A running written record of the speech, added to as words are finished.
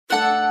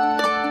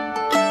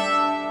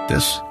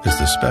This is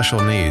the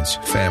Special Needs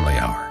Family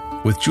Hour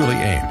with Julie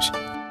Ames.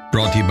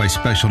 Brought to you by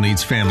Special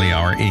Needs Family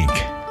Hour, Inc.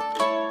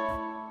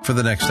 For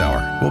the next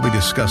hour, we'll be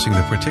discussing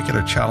the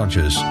particular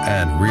challenges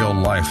and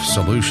real-life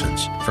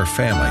solutions for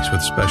families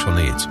with special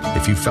needs.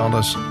 If you found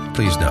us,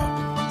 please know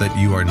that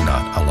you are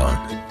not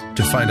alone.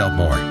 To find out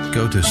more,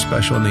 go to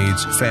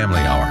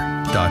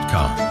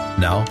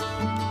specialneedsfamilyhour.com. Now,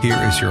 here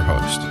is your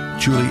host,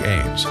 Julie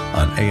Ames,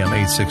 on AM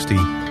 860,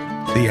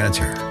 The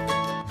Answer.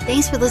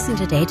 Thanks for listening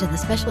today to the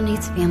Special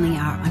Needs Family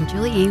Hour. I'm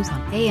Julie Ames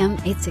on AM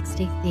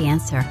 860, The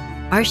Answer.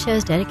 Our show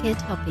is dedicated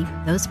to helping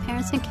those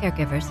parents and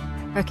caregivers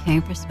who are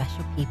caring for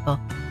special people.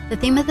 The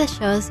theme of the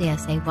show is the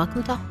essay,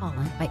 Welcome to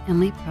Holland, by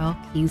Emily Pearl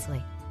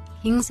Kingsley.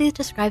 Kingsley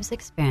describes the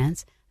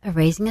experience of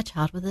raising a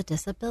child with a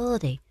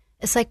disability.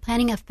 It's like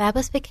planning a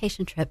fabulous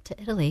vacation trip to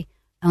Italy,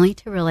 only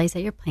to realize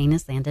that your plane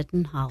has landed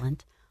in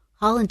Holland.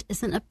 Holland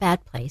isn't a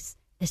bad place.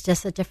 It's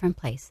just a different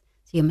place.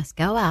 So you must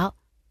go out,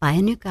 buy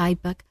a new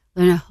guidebook,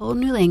 learn a whole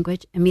new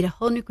language, and meet a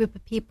whole new group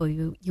of people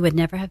you would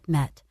never have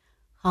met.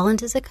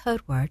 Holland is a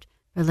code word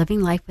for living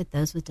life with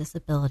those with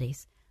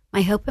disabilities.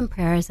 My hope and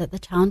prayer is that the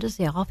challenges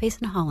we all face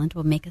in Holland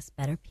will make us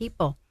better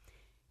people.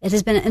 It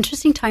has been an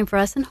interesting time for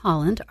us in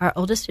Holland. Our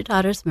oldest two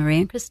daughters, Maria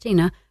and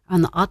Christina, are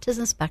on the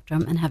autism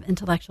spectrum and have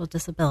intellectual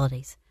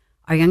disabilities.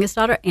 Our youngest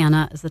daughter,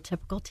 Anna, is the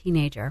typical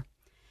teenager.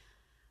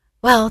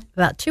 Well,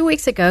 about 2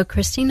 weeks ago,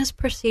 Christina's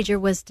procedure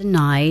was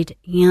denied,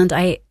 and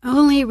I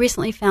only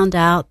recently found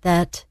out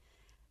that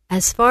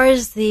as far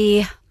as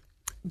the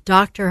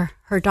doctor,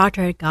 her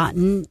doctor had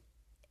gotten,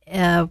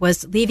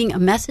 was leaving a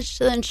message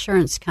to the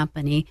insurance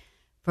company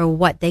for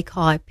what they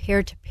call a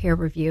peer-to-peer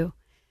review.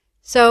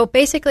 So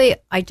basically,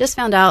 I just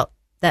found out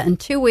that in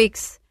 2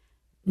 weeks,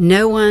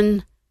 no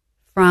one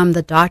from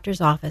the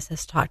doctor's office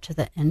has talked to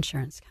the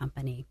insurance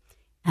company.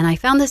 And I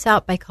found this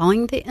out by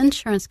calling the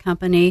insurance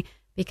company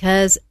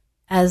because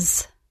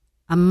as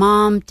a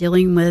mom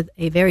dealing with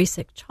a very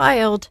sick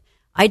child,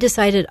 I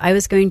decided I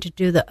was going to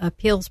do the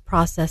appeals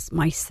process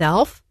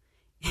myself,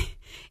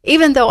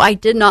 even though I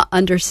did not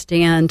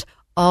understand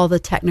all the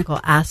technical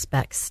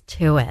aspects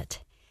to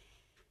it.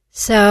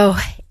 So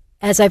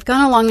as I've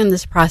gone along in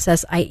this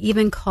process, I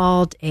even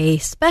called a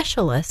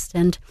specialist.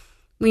 And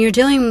when you're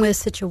dealing with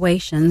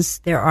situations,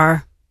 there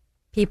are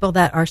people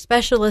that are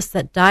specialists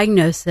that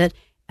diagnose it,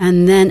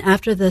 and then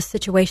after the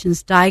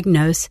situation's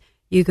diagnosed,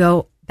 you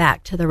go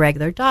back to the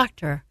regular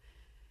doctor.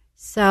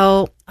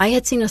 So I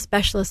had seen a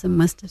specialist in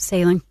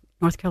Winston-Salem,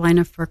 North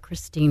Carolina for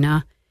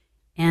Christina,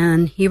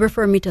 and he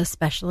referred me to a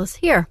specialist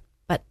here,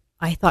 but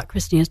I thought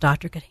Christina's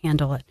doctor could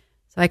handle it.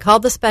 So I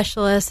called the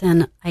specialist,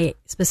 and I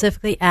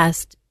specifically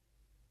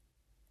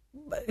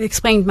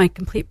explained my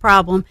complete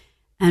problem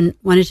and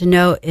wanted to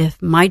know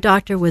if my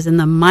doctor was in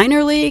the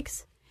minor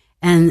leagues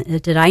and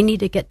did I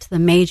need to get to the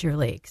major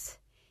leagues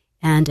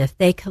and if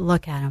they could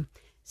look at him.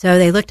 So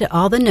they looked at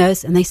all the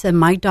notes, and they said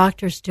my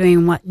doctor's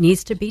doing what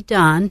needs to be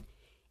done,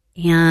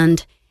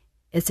 and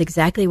it's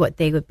exactly what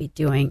they would be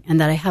doing, and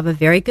that I have a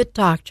very good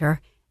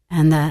doctor,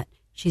 and that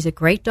she's a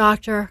great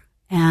doctor,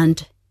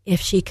 and if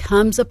she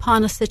comes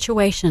upon a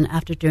situation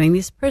after doing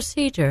these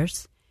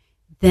procedures,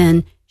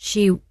 then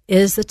she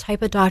is the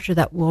type of doctor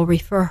that will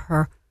refer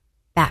her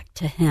back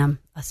to him,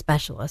 a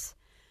specialist.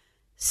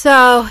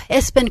 So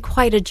it's been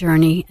quite a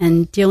journey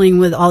in dealing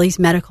with all these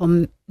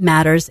medical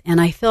matters,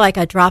 and I feel like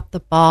I dropped the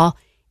ball,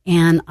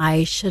 and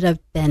I should have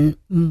been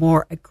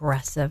more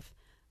aggressive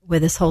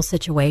with this whole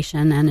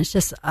situation. And it's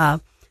just a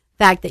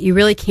fact that you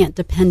really can't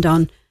depend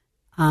on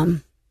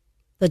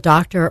the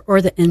doctor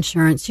or the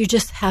insurance. You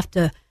just have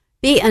to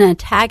be an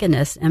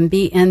antagonist and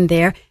be in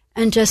there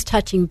and just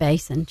touching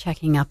base and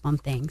checking up on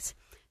things.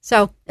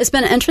 So it's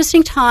been an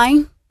interesting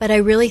time, but I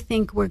really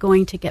think we're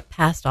going to get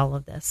past all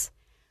of this.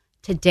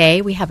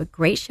 Today we have a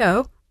great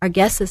show. Our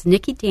guest is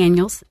Nikki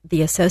Daniels,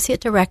 the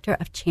Associate Director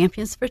of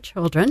Champions for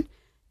Children.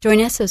 Join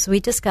us as we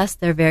discuss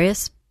their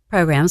various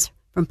programs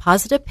from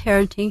positive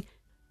parenting,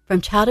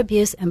 from child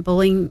abuse and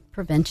bullying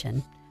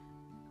prevention.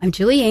 I'm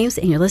Julie Ames,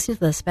 and you're listening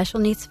to the Special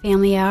Needs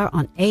Family Hour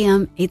on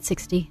AM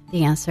 860,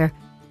 The Answer.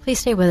 Please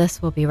stay with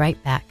us. We'll be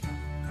right back.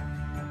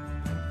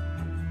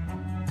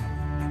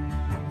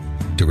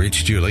 To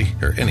reach Julie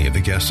or any of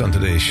the guests on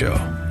today's show,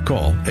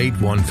 call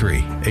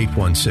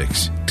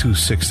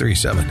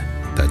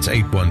 813-816-2637. That's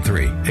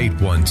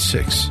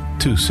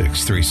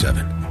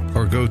 813-816-2637.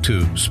 Or go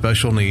to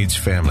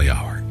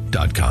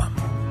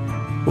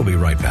specialneedsfamilyhour.com. We'll be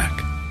right back.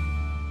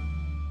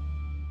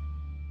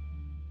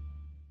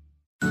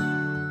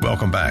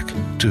 Welcome back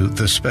to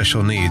the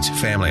Special Needs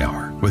Family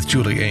Hour with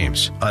Julie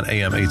Ames on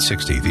AM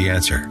 860, The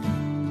Answer.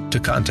 To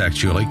contact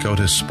Julie, go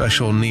to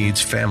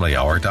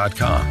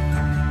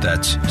specialneedsfamilyhour.com.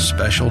 That's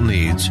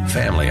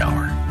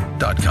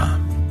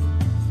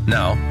specialneedsfamilyhour.com.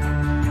 Now,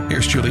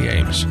 here's Julie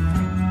Ames.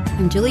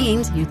 I'm Julie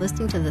Ames, and you're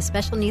listening to the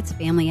Special Needs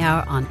Family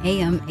Hour on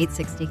AM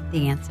 860,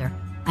 The Answer.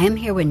 I am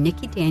here with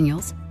Nikki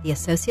Daniels, the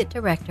Associate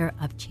Director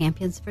of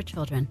Champions for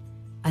Children,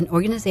 an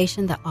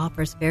organization that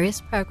offers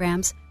various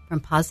programs from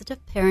positive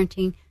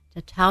parenting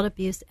to child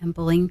abuse and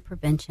bullying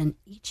prevention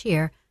each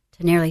year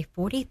to nearly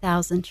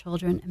 40,000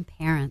 children and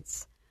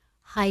parents.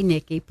 Hi,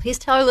 Nikki. Please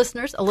tell our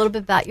listeners a little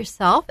bit about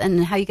yourself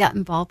and how you got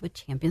involved with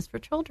Champions for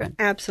Children.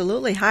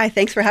 Absolutely. Hi.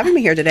 Thanks for having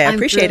me here today. I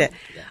appreciate it.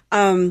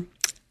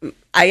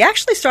 I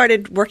actually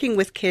started working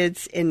with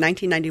kids in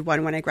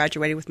 1991 when I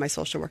graduated with my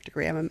social work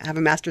degree. I have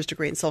a master's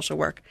degree in social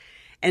work,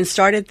 and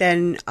started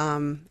then,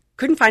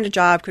 couldn't find a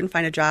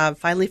job,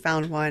 finally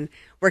found one,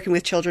 working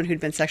with children who'd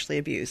been sexually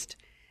abused.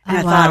 And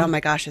I thought, oh my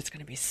gosh, it's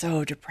going to be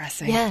so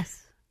depressing. Yes.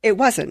 It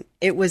wasn't.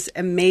 It was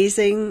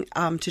amazing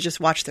to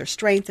just watch their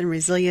strength and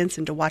resilience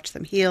and to watch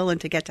them heal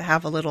and to get to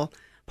have a little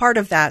part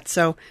of that.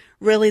 So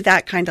really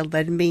that kind of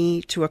led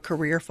me to a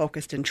career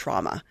focused in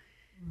trauma.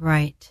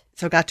 Right.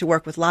 So I got to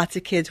work with lots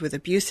of kids with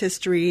abuse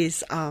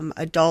histories,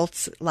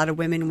 adults, a lot of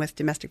women with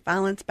domestic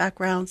violence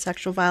background,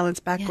 sexual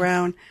violence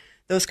background,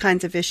 those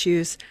kinds of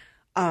issues,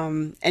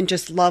 and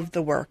just loved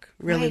the work,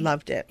 really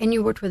loved it. And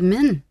you worked with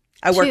men.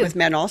 I worked with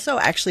men also.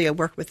 Actually, I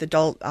worked with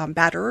adult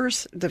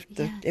batterers.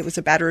 It was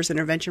a batterers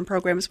intervention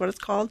program is what it's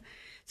called.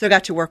 So I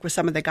got to work with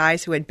some of the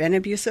guys who had been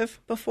abusive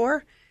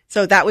before.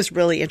 So that was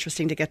really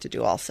interesting to get to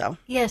do also.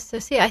 Yes. So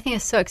see, I think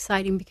it's so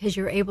exciting because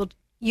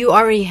you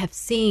already have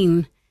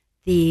seen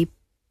the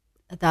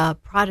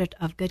product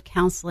of good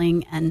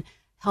counseling and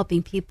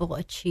helping people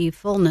achieve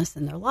fullness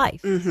in their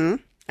life. Mm-hmm.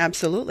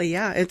 Absolutely,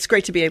 yeah. It's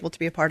great to be able to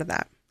be a part of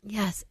that.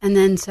 Yes. And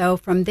then so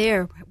from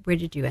there, where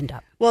did you end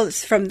up? Well,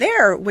 from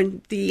there,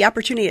 when the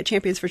opportunity at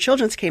Champions for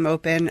Children's came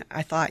open,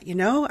 I thought,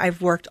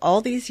 I've worked all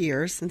these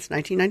years since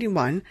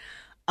 1991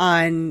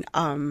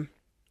 on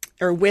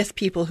or with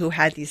people who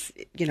had these,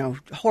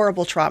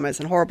 horrible traumas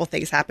and horrible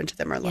things happen to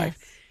them in their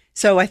life.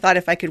 So I thought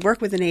if I could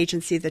work with an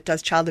agency that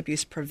does child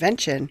abuse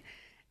prevention,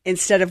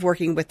 instead of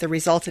working with the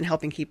results and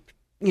helping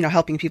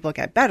people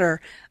get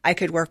better, I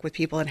could work with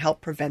people and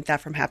help prevent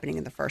that from happening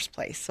in the first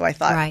place. So I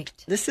thought,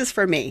 this is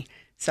for me.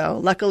 So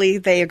luckily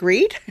they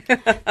agreed.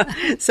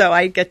 So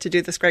I get to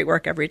do this great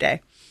work every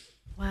day.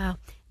 Wow.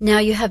 Now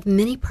you have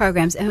many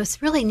programs, and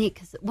it's really neat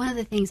because one of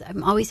the things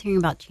I'm always hearing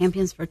about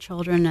Champions for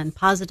Children and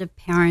positive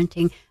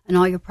parenting and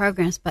all your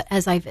programs, but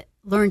as I've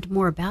learned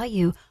more about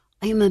you,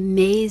 I am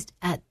amazed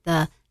at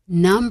the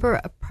number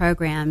of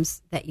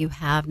programs that you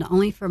have, not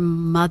only for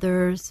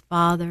mothers,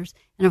 fathers,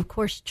 and of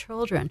course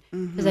children,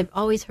 because I've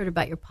always heard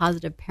about your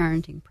positive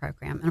parenting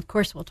program, and of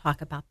course we'll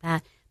talk about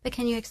that. But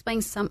can you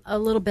explain a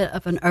little bit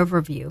of an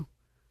overview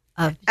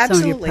of some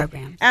of your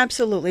programs?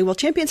 Absolutely. Well,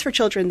 Champions for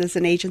Children is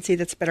an agency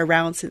that's been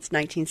around since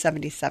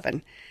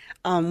 1977.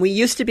 We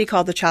used to be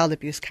called the Child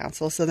Abuse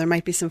Council, so there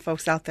might be some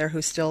folks out there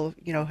who still,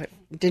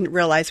 didn't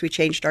realize we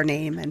changed our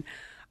name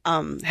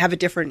and have a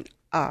different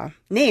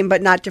name,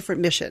 but not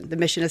different mission. The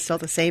mission is still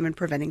the same in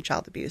preventing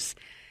child abuse.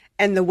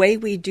 And the way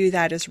we do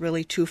that is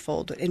really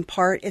twofold. In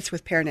part, it's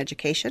with parent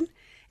education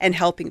and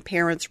helping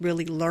parents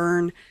really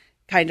learn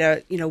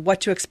what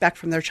to expect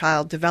from their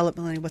child,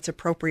 developmentally, what's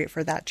appropriate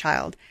for that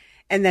child.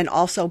 And then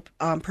also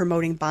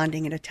promoting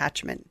bonding and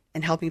attachment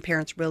and helping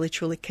parents really,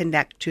 truly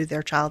connect to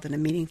their child in a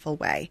meaningful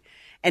way.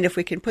 And if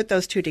we can put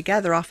those two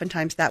together,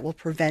 oftentimes that will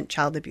prevent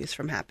child abuse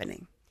from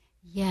happening.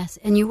 Yes,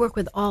 and you work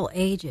with all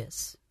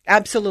ages.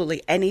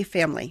 Absolutely, any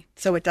family.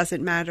 So it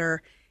doesn't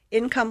matter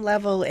income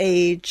level,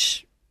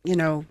 age,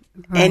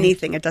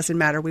 anything. It doesn't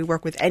matter. We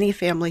work with any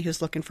family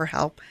who's looking for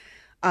help.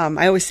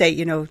 I always say,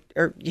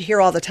 or you hear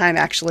all the time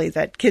actually,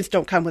 that kids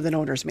don't come with an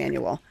owner's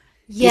manual.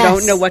 Yes. You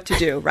don't know what to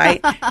do,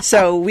 right?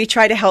 So we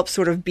try to help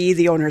sort of be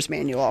the owner's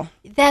manual.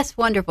 That's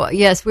wonderful.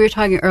 Yes, we were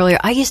talking earlier.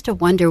 I used to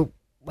wonder,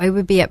 I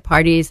would be at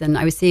parties and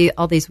I would see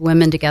all these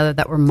women together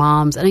that were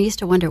moms, and I used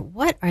to wonder,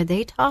 what are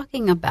they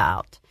talking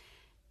about?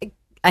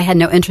 I had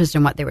no interest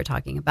in what they were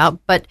talking about,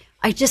 but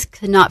I just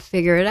could not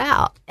figure it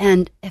out.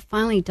 And it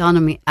finally dawned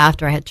on me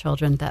after I had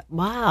children that,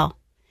 wow,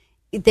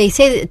 they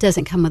say that it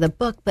doesn't come with a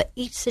book, but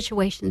each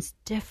situation's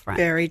different.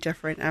 Very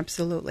different,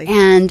 absolutely.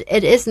 And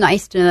it is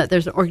nice to know that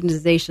there's an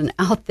organization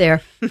out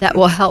there that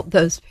will help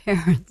those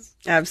parents.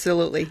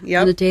 Absolutely,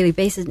 yep. On a daily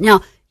basis.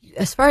 Now,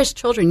 as far as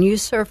children, you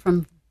serve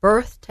from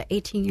birth to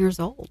 18 years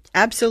old.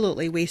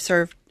 Absolutely. We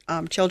serve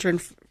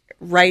children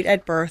right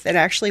at birth, and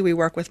actually we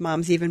work with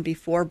moms even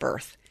before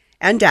birth.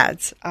 And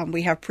dads.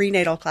 We have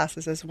prenatal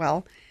classes as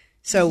well.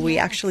 So we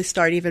actually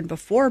start even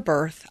before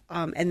birth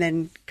and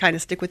then kind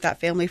of stick with that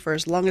family for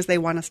as long as they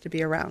want us to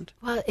be around.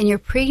 Well, and your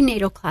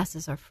prenatal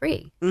classes are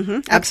free. Mm-hmm.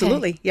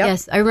 Absolutely. Yep.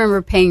 Yes, I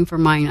remember paying for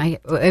mine. I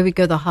would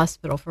go to the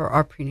hospital for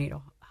our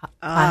prenatal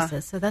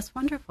classes. So that's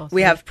wonderful.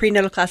 We have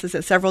prenatal classes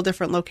at several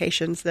different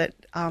locations that,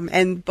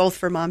 and both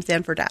for moms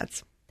and for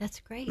dads. That's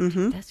great.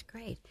 Mm-hmm. That's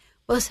great.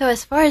 Well, so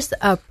as far as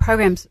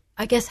programs,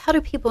 I guess, how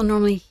do people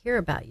normally hear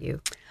about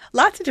you?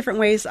 Lots of different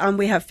ways.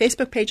 We have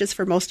Facebook pages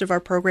for most of our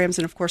programs,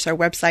 and of course our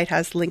website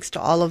has links to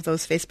all of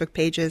those Facebook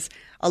pages.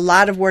 A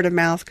lot of word of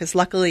mouth, because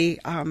luckily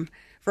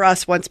for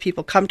us, once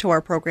people come to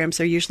our programs,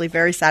 they're usually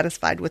very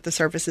satisfied with the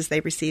services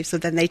they receive, so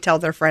then they tell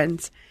their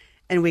friends,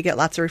 and we get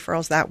lots of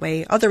referrals that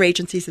way. Other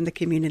agencies in the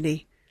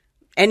community.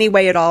 Any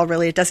way at all,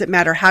 really. It doesn't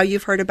matter how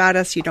you've heard about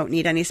us. You don't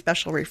need any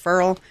special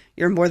referral.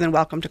 You're more than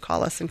welcome to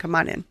call us and come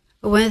on in.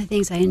 Well, one of the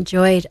things I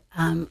enjoyed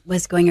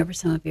was going over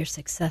some of your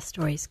success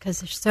stories, because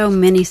there's so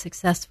many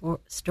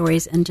successful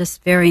stories in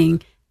just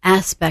varying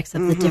aspects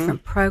of the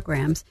different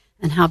programs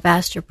and how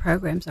vast your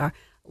programs are.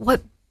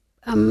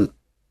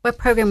 What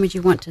program would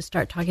you want to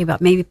start talking about?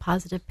 Maybe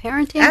positive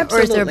parenting? Absolutely.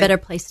 Or is there a better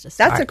place to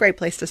start? That's a great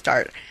place to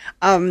start.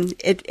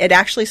 It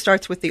actually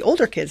starts with the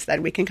older kids,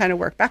 then we can kind of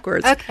work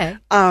backwards. Okay.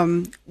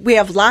 We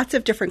have lots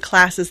of different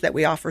classes that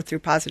we offer through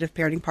Positive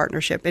Parenting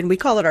Partnership, and we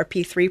call it our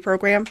P3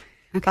 program,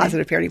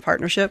 Positive Parenting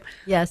Partnership.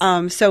 Yes.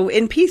 So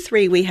in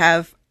P3, we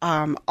have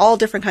all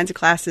different kinds of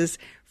classes,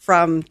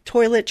 from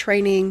toilet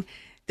training.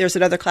 There's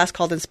another class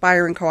called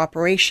Inspiring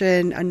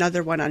Cooperation,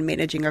 another one on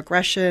managing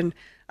aggression,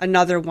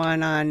 another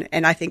one on,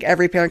 and I think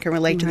every parent can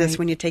relate to this,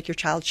 when you take your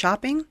child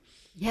shopping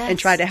and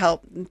try to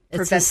help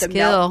prevent the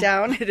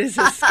meltdown. It is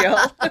a skill.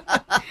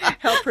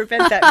 Help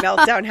prevent that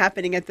meltdown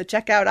happening at the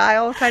checkout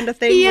aisle kind of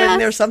thing when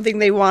there's something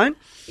they want.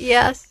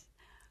 Yes.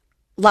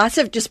 Lots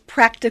of just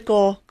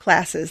practical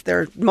classes.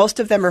 Most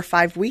of them are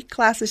 5-week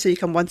classes, so you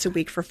come once a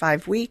week for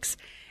 5 weeks,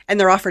 and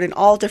they're offered in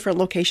all different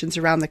locations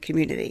around the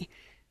community.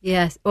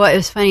 Yes. Well, it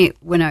was funny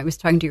when I was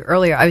talking to you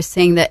earlier, I was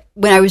saying that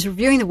when I was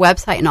reviewing the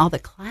website and all the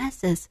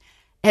classes,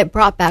 it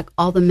brought back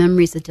all the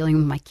memories of dealing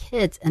with my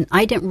kids. And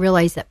I didn't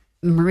realize that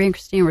Maria and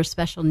Christina were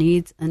special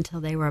needs until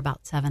they were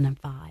about 7 and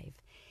 5.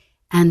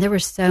 And there were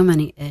so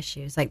many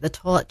issues, like the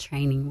toilet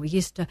training. I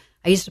used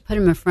to put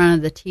them in front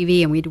of the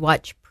TV and we'd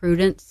watch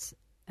Prudence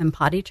and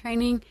potty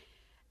training.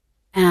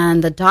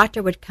 And the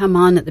doctor would come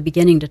on at the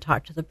beginning to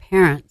talk to the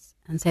parents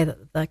and say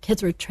that the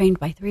kids were trained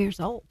by 3 years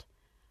old.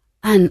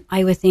 And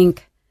I would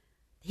think,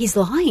 he's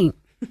lying.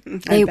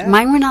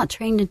 Mine were not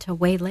trained until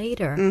way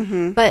later.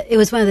 Mm-hmm. But it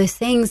was one of those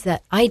things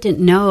that I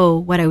didn't know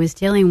what I was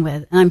dealing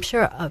with. And I'm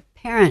sure a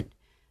parent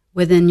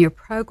within your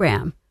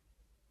program,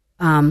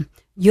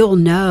 you'll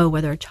know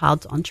whether a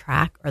child's on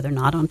track or they're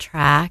not on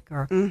track,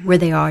 or where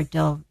they are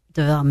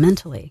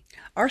developmentally.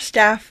 Our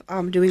staff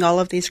doing all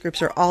of these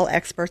groups are all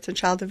experts in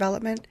child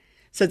development,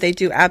 so they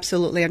do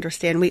absolutely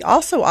understand. We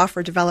also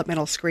offer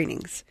developmental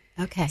screenings.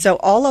 Okay. So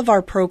all of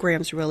our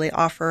programs really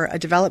offer a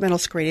developmental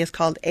screening. It's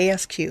called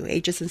ASQ,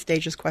 Ages and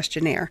Stages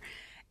Questionnaire.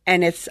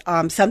 And it's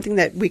something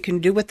that we can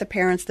do with the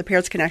parents. The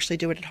parents can actually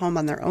do it at home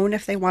on their own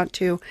if they want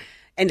to.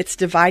 And it's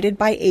divided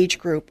by age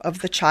group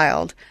of the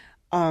child,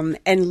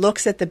 and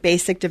looks at the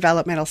basic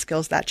developmental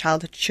skills that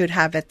child should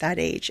have at that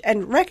age.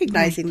 And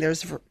recognizing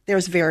there's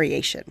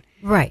variation.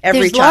 Right.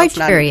 There's large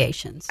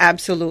variations.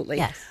 Absolutely.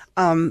 Yes.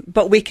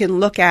 But we can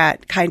look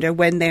at kind of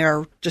when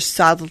they're just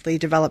solidly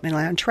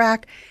developmentally on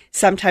track.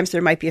 Sometimes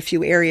there might be a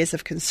few areas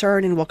of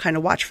concern, and we'll kind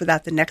of watch for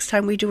that the next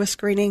time we do a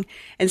screening.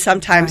 And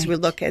sometimes we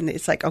look and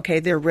it's like, okay,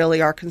 there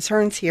really are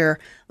concerns here.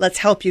 Let's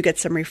help you get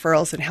some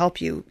referrals and help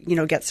you,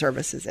 get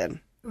services in.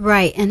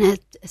 Right. And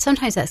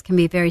sometimes that can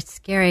be very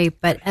scary.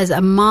 But as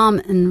a mom,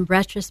 in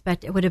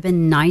retrospect, it would have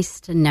been nice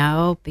to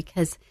know,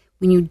 because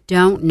when you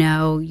don't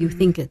know, you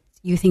think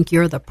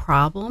you're the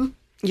problem.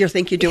 You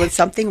think you're doing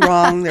something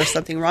wrong. There's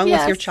something wrong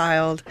with your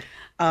child.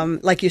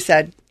 Like you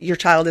said, your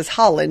child is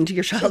Holland.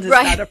 Your child is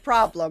not a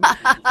problem.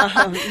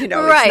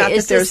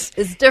 It's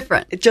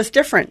different. It's just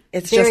different.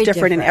 It's Very just different.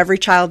 different. And every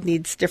child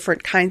needs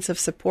different kinds of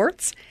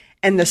supports.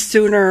 And the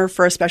sooner,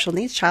 for a special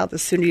needs child, the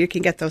sooner you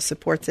can get those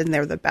supports in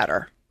there, the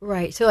better.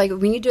 Right. So like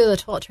when you do the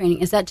toilet training,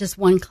 is that just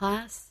one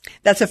class?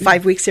 That's a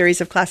 5-week series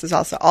of classes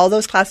also. All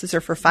those classes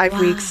are for 5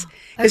 weeks.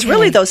 Because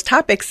really those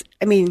topics,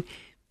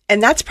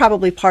 and that's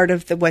probably part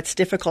of what's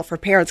difficult for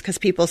parents, because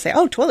people say,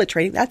 oh, toilet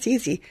training, that's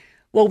easy.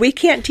 Well, we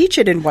can't teach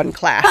it in one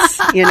class,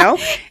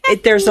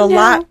 There's a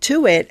lot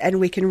to it, and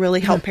we can really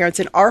help parents.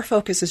 And our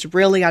focus is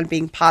really on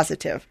being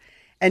positive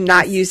and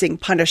not using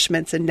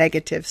punishments and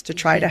negatives to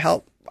try to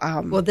help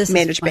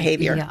manage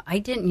behavior. Yeah, I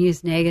didn't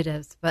use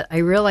negatives, but I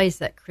realized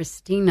that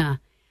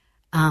Christina,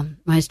 when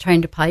I was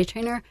trying to potty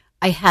train her,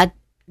 I had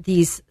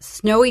these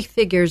snowy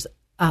figures.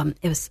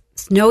 It was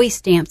snowy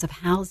stamps of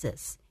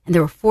houses, and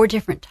there were 4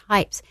 different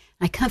types.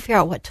 And I couldn't figure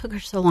out what took her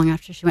so long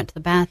after she went to the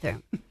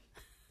bathroom.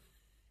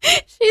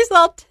 She's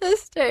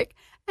autistic,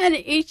 and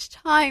each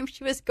time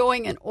she was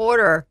going in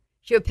order.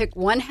 She would pick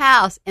one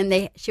house,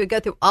 and she would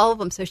go through all of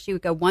them. So she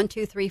would go 1,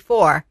 2, 3,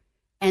 4,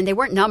 and they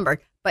weren't numbered,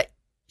 but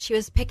she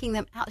was picking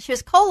them out. She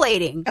was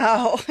collating.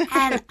 Oh,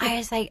 and I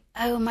was like,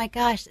 oh my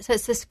gosh! So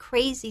it's this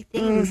crazy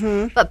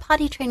things. But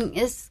potty training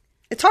it's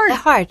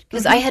hard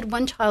because I had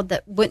one child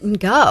that wouldn't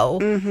go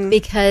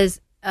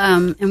because,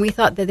 and we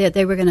thought that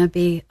they were going to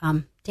be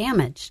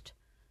damaged,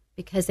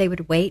 because they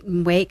would wait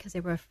because they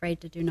were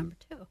afraid to do number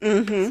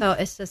 2. So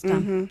it's just,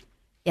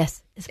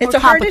 yes, it's more a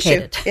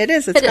complicated. Hard issue. It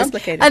is. It's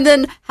complicated. And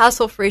then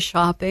hassle-free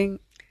shopping.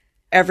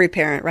 Every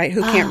parent, right,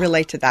 who can't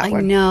relate to that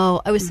one. I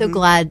know. I was so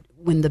glad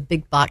when the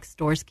big box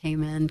stores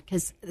came in,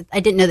 because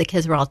I didn't know the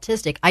kids were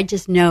autistic. I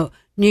just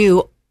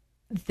knew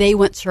they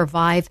wouldn't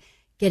survive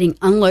getting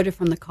unloaded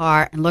from the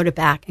car and loaded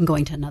back and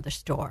going to another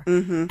store.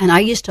 And I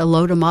used to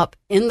load them up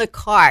in the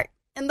cart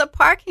in the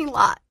parking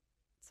lot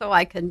so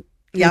I could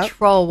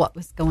control what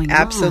was going on.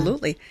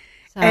 Absolutely.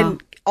 So.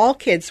 And all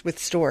kids with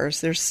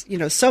stores, there's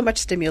so much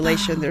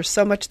stimulation. There's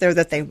so much there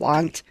that they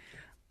want.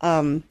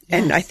 And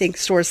I think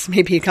stores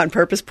maybe on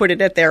purpose put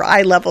it at their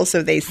eye level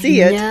so they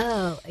see it.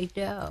 I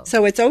know.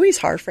 So it's always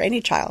hard for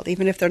any child,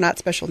 even if they're not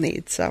special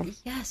needs. So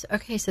yes,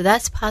 okay, so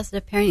that's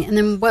positive parenting. And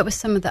then what was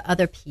some of the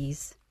other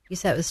P's? You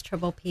said it was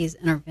triple P's,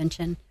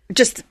 intervention.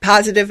 Just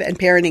positive and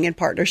parenting and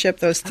partnership,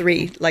 those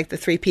three, like the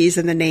 3 P's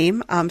in the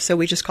name. So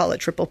we just call it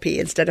triple P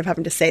instead of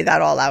having to say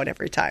that all out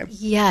every time.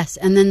 Yes,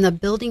 and then the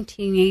building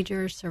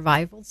teenager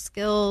survival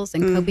skills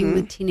and coping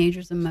with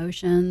teenagers'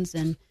 emotions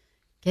and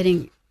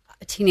getting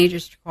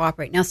teenagers to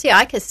cooperate. Now, see,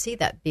 I could see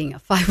that being a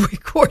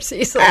 5-week course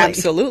easily.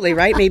 Absolutely,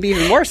 right? Maybe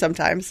even more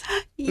sometimes.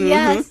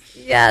 Yes.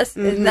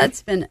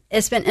 And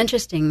it's been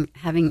interesting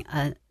having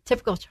a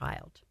typical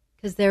child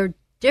because they're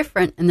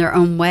different in their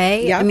own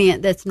way. Yep. I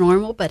mean, that's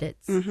normal, but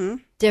it's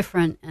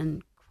different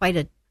and quite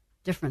a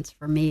difference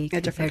for me.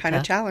 A different kind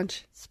of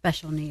challenge.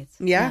 Special needs.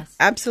 Yeah, yes.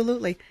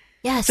 Absolutely.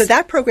 Yes. So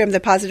that program, the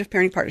Positive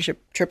Parenting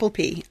Partnership, triple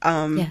P,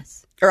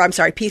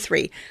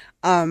 P3,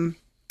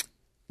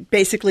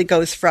 basically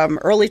goes from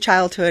early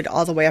childhood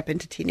all the way up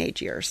into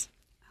teenage years.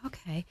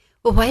 Okay.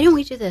 Well, why don't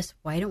we do this?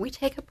 Why don't we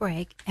take a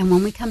break? And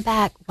when we come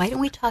back, why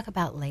don't we talk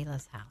about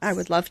Layla's house? I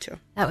would love to.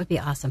 That would be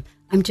awesome.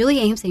 I'm Julie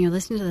Ames, and you're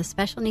listening to the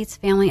Special Needs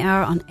Family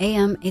Hour on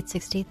AM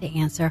 860 The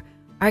Answer.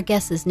 Our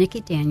guest is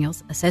Nikki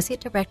Daniels, Associate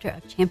Director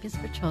of Champions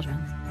for Children.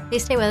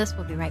 Please stay with us.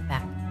 We'll be right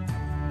back.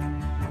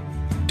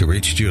 To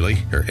reach Julie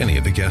or any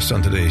of the guests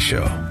on today's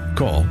show,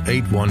 call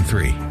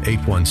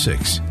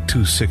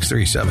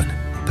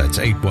 813-816-2637. That's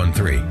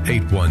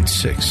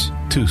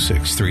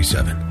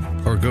 813-816-2637.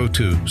 Or go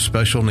to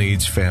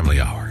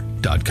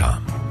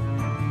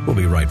specialneedsfamilyhour.com. We'll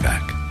be right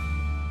back.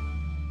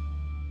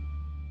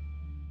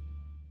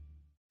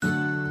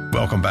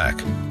 Welcome back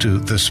to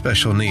the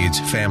Special Needs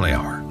Family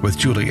Hour with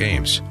Julie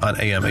Ames on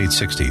AM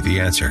 860 The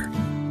Answer.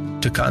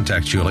 To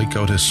contact Julie,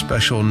 go to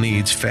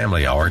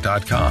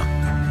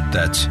specialneedsfamilyhour.com.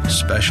 That's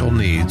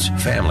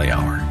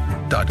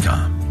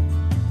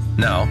specialneedsfamilyhour.com.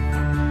 Now,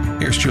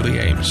 here's Julie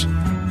Ames.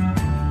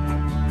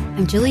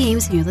 I'm Julie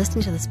Ames, and you're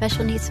listening to the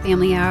Special Needs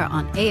Family Hour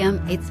on AM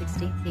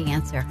 860 The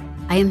Answer.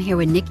 I am here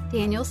with Nikki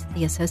Daniels,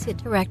 the Associate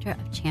Director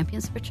of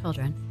Champions for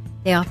Children.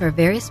 They offer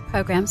various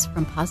programs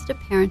from positive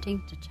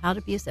parenting to child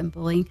abuse and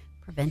bullying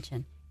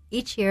prevention,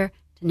 each year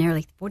to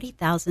nearly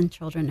 40,000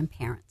 children and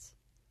parents.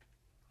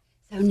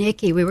 So,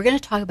 Nikki, we were going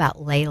to talk about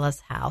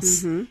Layla's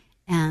house. And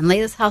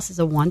Layla's house is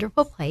a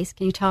wonderful place.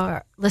 Can you tell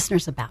our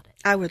listeners about it?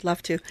 I would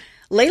love to.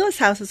 Layla's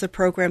house is a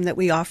program that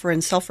we offer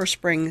in Sulphur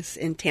Springs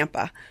in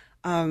Tampa.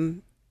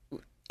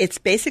 It's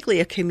basically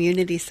a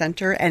community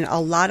center, and a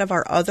lot of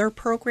our other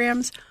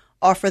programs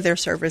offer their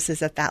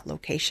services at that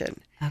location.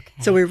 Okay.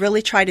 So we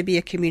really try to be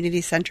a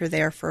community center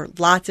there for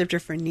lots of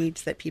different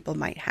needs that people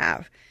might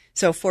have.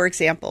 So, for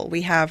example,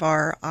 we have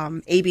our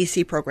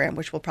ABC program,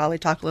 which we'll probably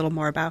talk a little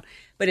more about,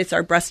 but it's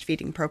our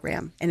breastfeeding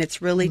program, and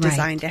it's really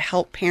designed to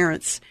help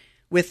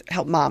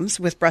help moms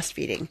with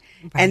breastfeeding.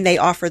 Right. And they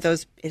offer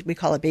those, we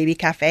call it Baby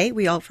Cafe.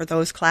 We offer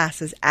those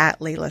classes at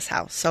Layla's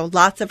house. So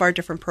lots of our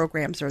different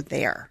programs are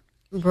there.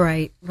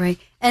 Right.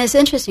 And it's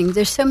interesting.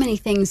 There's so many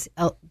things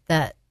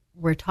that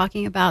we're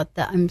talking about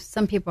that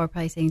some people are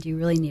probably saying, do you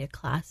really need a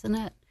class in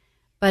it?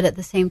 But at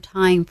the same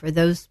time, for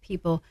those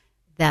people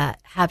that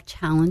have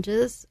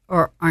challenges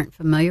or aren't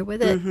familiar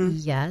with it,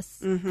 yes.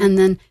 And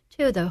then,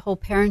 too, the whole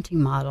parenting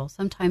model.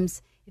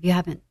 Sometimes if you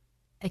haven't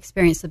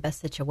experienced the best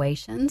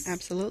situations.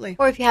 Absolutely.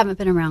 Or if you haven't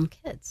been around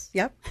kids.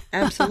 Yep,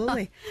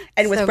 absolutely.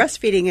 And with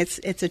breastfeeding,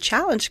 it's a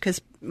challenge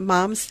because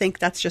moms think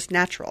that's just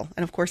natural.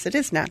 And, of course, it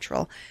is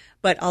natural.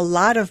 But a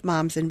lot of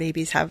moms and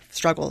babies have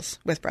struggles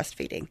with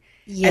breastfeeding.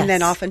 Yes. And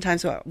then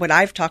oftentimes what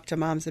I've talked to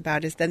moms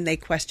about is then they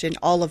question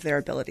all of their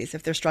abilities.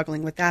 If they're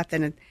struggling with that,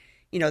 then,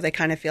 they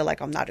kind of feel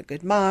like I'm not a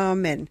good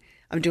mom and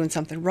I'm doing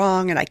something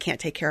wrong and I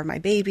can't take care of my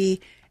baby.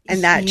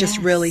 And that just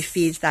really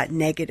feeds that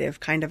negative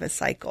kind of a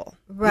cycle.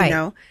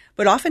 Right.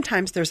 But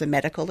oftentimes there's a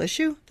medical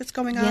issue that's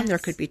going on. Yes. There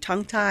could be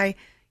tongue tie.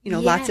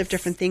 Lots of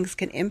different things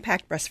can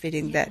impact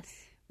breastfeeding that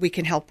we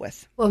can help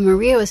with. Well,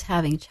 Maria was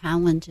having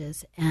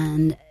challenges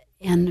and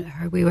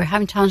we were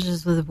having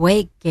challenges with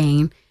weight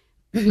gain.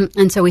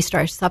 And so we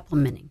started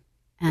supplementing.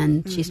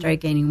 And she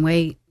started gaining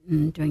weight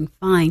and doing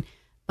fine.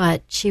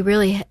 But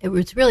it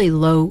was really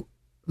low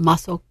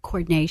muscle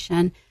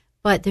coordination.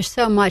 But there's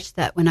so much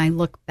that when I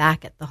look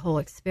back at the whole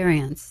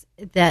experience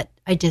that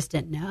I just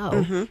didn't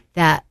know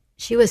that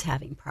she was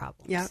having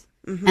problems. Yeah.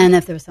 And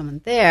if there was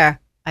someone there,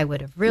 I would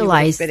have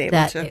realized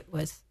that it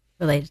was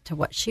related to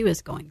what she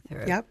was going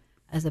through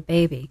as a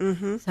baby.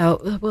 So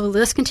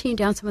let's continue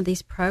down some of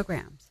these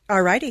programs.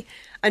 All righty.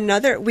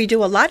 We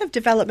do a lot of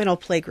developmental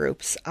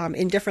playgroups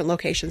in different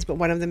locations, but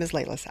one of them is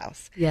Layla's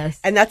house.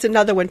 Yes. And that's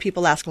another one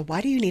people ask, well,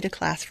 why do you need a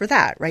class for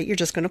that, right? You're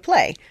just going to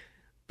play.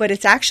 But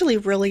it's actually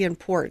really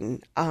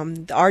important.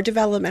 Our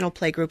developmental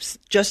playgroups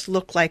just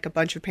look like a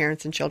bunch of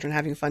parents and children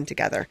having fun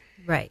together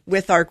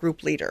with our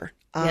group leader.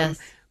 Yes.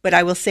 But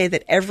I will say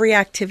that every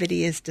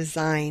activity is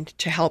designed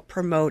to help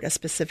promote a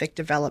specific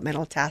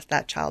developmental task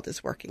that child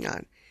is working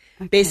on.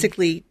 Okay.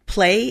 Basically,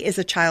 play is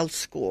a child's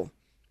school.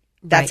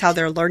 That's how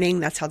they're learning.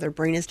 That's how their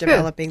brain is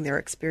developing. They're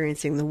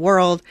experiencing the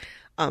world.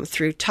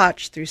 through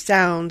touch, through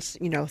sounds,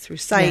 through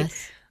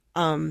sight.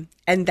 Yes.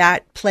 And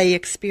that play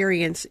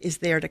experience is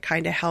there to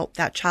kind of help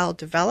that child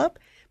develop,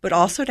 but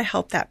also to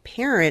help that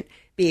parent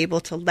be able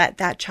to let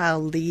that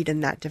child lead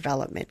in that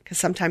development. Because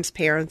sometimes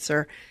parents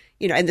are,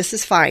 and this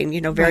is fine,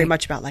 very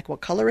much about like,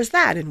 what color is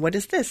that? And what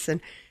is this?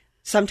 And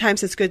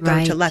sometimes it's good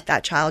though to let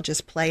that child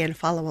just play and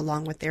follow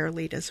along with their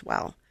lead as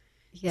well.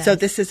 Yes. So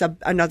this is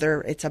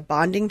it's a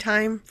bonding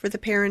time for the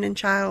parent and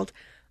child.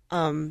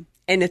 And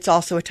it's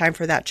also a time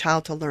for that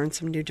child to learn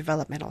some new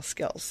developmental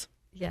skills.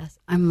 Yes,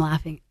 I'm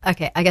laughing.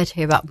 Okay, I got to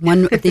tell you about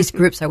one of these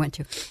groups I went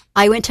to.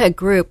 I went to a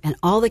group, and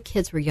all the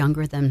kids were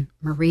younger than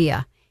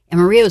Maria, and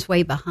Maria was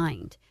way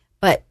behind.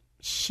 But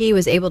she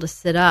was able to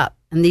sit up,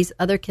 and these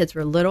other kids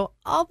were little.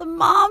 All the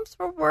moms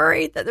were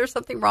worried that there's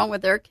something wrong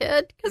with their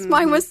kid because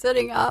mine was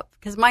sitting up,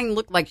 because mine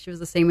looked like she was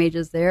the same age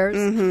as theirs.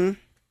 Mm-hmm.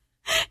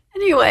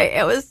 Anyway,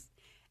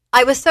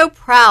 I was so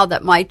proud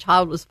that my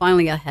child was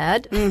finally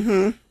ahead.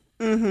 Mm-hmm.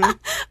 Mm-hmm.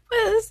 But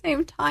at the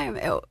same time,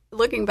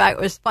 looking back, it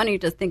was funny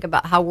to think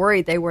about how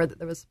worried they were that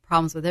there was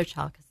problems with their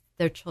child, because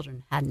their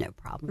children had no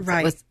problems.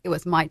 Right. It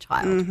was my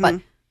child. Mm-hmm.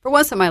 But for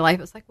once in my life,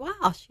 it was like,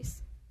 wow,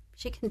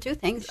 she can do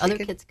things other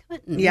kids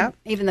couldn't. Yeah.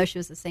 Even though she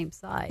was the same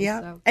size.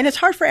 Yeah. So. And it's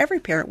hard for every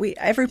parent.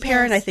 Every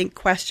parent, I think,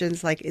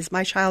 questions like, is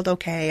my child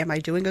okay? Am I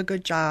doing a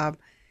good job?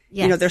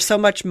 Yes. There's so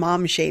much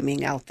mom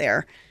shaming out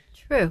there.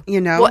 True.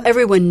 Well,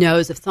 everyone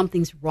knows if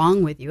something's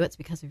wrong with you, it's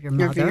because of your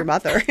mother. Your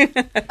mother.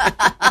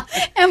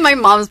 And my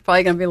mom's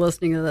probably going to be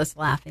listening to this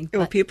laughing.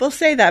 Well, people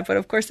say that, but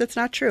of course that's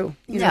not true.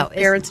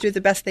 Parents do the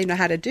best they know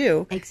how to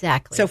do.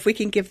 Exactly. So if we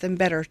can give them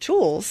better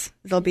tools,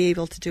 they'll be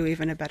able to do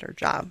even a better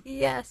job.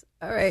 Yes.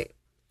 All right.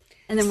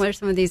 And then what are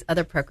some of these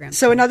other programs?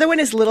 So another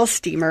one is Little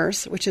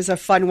Steamers, which is a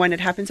fun one.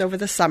 It happens over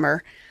the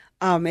summer.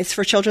 It's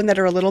for children that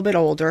are a little bit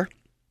older.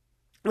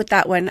 With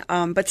that one,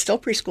 but still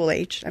preschool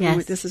age. I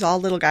mean, this is all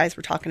little guys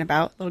we're talking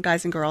about, little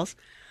guys and girls.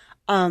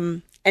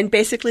 And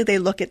basically they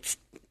look at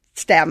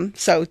STEM,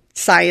 so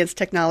science,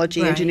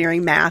 technology,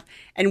 engineering, math,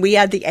 and we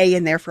add the A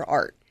in there for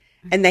art.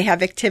 And they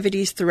have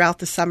activities throughout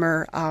the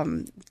summer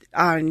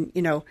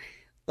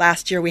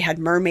last year we had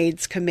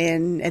mermaids come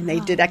in, and they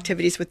did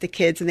activities with the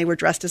kids, and they were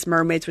dressed as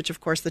mermaids, which of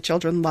course the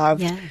children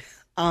loved. Yes.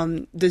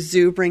 The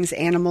zoo brings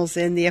animals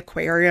in. The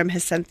aquarium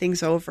has sent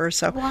things over.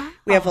 So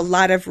we have a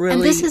lot of really...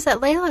 And this is at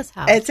Layla's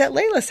house. It's at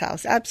Layla's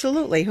house.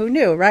 Absolutely. Who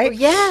knew, right? Oh,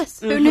 yes.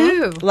 Who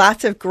knew?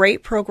 Lots of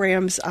great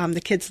programs.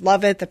 The kids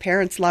love it. The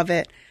parents love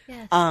it.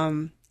 Yes.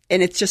 And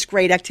it's just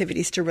great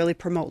activities to really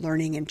promote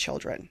learning in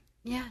children.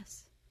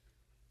 Yes.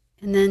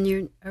 And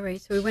then all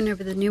right, so we went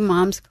over the New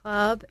Moms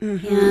Club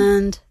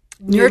and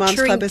New Moms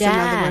Club Dads. is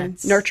another one.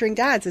 Nurturing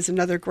Dads is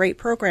another great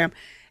program.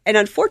 And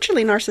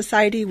unfortunately, in our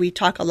society, we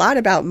talk a lot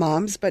about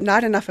moms, but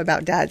not enough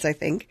about dads, I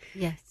think.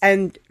 Yes.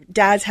 And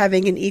dads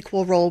having an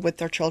equal role with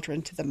their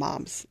children to the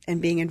moms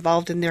and being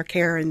involved in their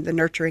care and the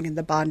nurturing and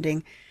the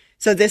bonding.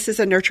 So this is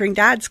a Nurturing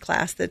Dads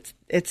class.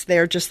 It's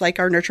there just like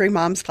our Nurturing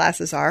Moms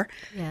classes are,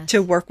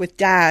 to work with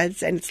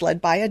dads, and it's led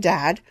by a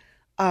dad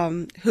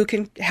who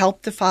can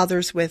help the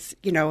fathers with,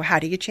 how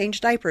do you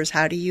change diapers?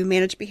 How do you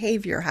manage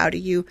behavior? How do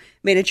you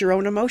manage your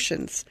own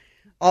emotions?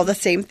 All the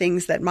same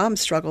things that moms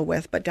struggle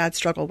with, but dads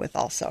struggle with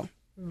also.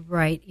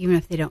 Right, even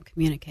if they don't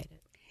communicate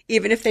it.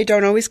 Even if they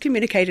don't always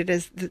communicate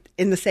it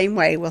in the same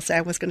way,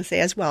 I was going to say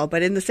as well,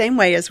 but in the same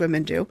way as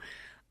women do.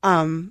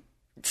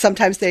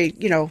 Sometimes they,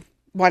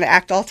 want to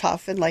act all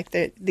tough and like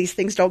these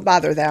things don't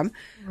bother them.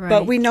 Right.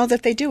 But we know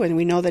that they do, and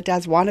we know that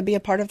dads want to be a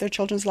part of their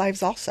children's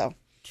lives also.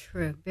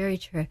 True, very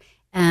true.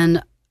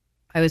 And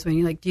I was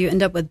wondering, do you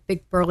end up with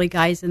big burly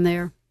guys in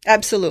there?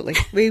 Absolutely.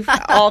 We've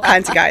all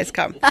kinds of guys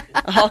come.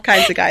 All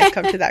kinds of guys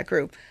come to that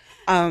group.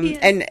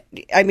 And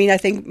I mean, I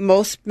think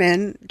most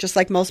men, just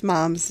like most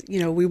moms,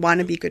 we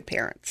want to be good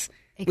parents.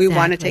 Exactly. We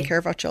want to take care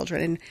of our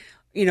children.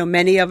 And,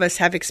 many of us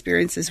have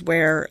experiences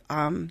where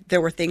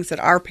there were things that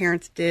our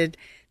parents did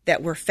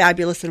that were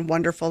fabulous and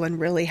wonderful and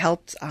really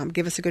helped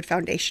give us a good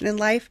foundation in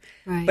life.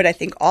 Right. But I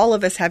think all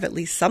of us have at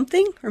least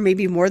something, or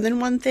maybe more than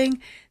one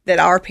thing, that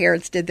our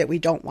parents did that we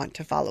don't want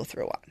to follow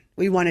through on.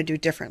 We want to do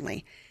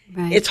differently.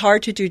 Right. It's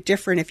hard to do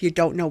different if you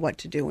don't know what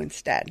to do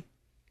instead.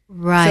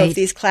 Right. So if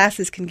these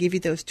classes can give you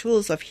those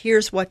tools of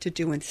here's what to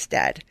do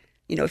instead.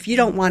 If you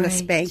don't want to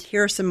spank,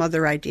 here are some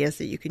other ideas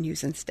that you can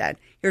use instead.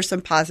 Here's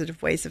some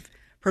positive ways of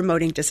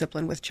promoting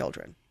discipline with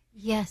children.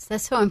 Yes,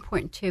 that's so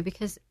important too,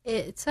 because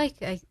it's like,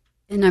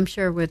 and I'm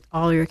sure with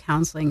all your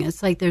counseling,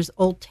 it's like there's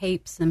old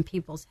tapes in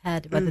people's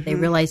head, whether they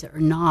realize it or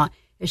not.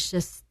 It's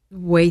just the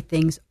way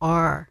things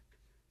are.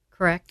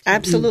 Correct?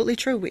 Absolutely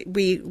true.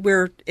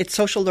 It's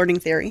social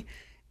learning theory.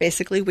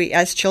 Basically, we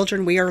as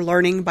children, we are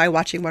learning by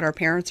watching what our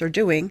parents are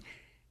doing.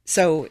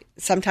 So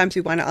sometimes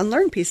we want to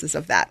unlearn pieces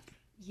of that.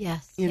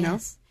 Yes,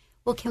 yes.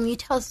 Well, can you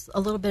tell us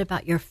a little bit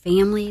about your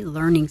Family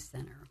Learning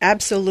Center?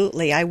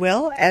 Absolutely, I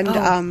will.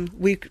 And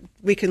we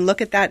can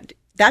look at that.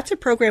 That's a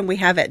program we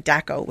have at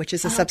DACO, which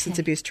is a substance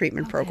abuse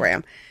treatment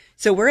program.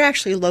 So we're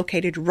actually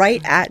located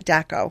right at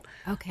DACO.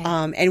 Okay.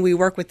 And we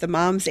work with the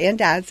moms and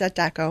dads at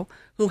DACO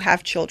who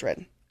have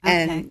children.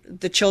 And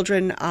the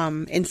children,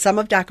 in some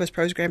of DACO's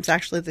programs,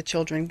 actually the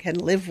children can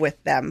live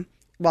with them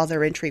while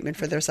they're in treatment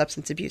for their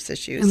substance abuse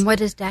issues. And what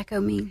does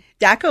DACO mean?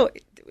 DACO,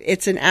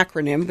 it's an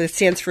acronym, but it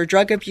stands for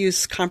Drug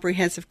Abuse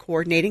Comprehensive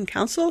Coordinating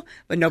Council,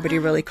 but nobody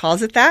really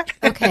calls it that.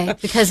 Okay,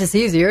 because it's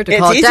easier to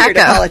call it DACO. It's easier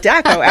to call it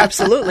DACO,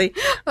 absolutely.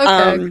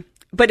 Okay.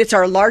 But it's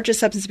our largest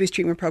substance abuse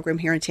treatment program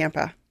here in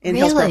Tampa, in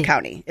Hillsborough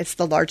County. It's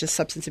the largest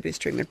substance abuse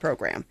treatment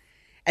program.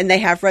 And they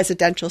have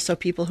residential, so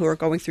people who are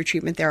going through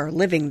treatment there are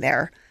living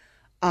there.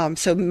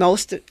 So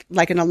most,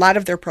 like in a lot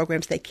of their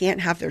programs, they can't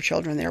have their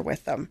children there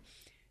with them.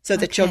 So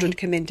the children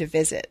come in to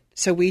visit.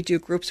 So we do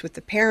groups with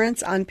the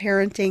parents on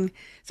parenting.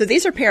 So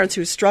these are parents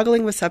who are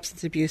struggling with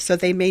substance abuse, so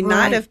they may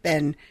not have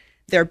been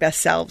their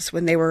best selves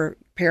when they were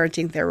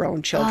parenting their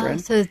own children.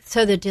 So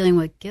they're dealing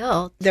with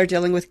guilt. They're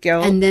dealing with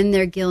guilt. And then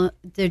they're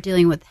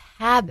dealing with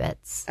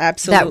habits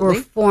Absolutely. that were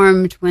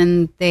formed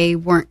when they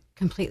weren't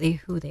completely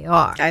who they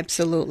are.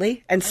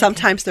 Absolutely. And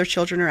sometimes their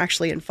children are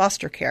actually in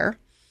foster care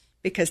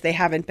because they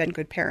haven't been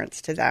good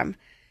parents to them,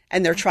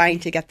 and they're trying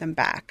to get them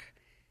back.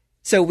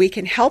 So we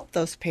can help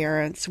those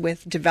parents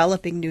with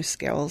developing new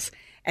skills.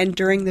 And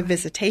during the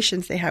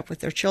visitations they have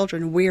with their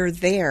children, we're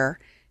there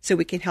so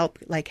we can help,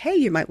 like, hey,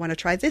 you might want to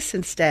try this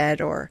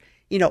instead, or,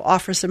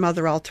 offer some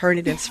other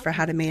alternatives for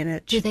how to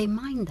manage. Do they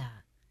mind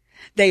that?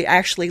 They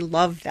actually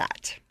love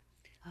that.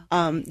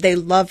 They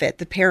love it.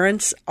 The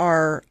parents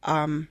are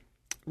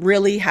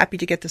really happy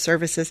to get the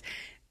services,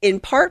 in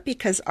part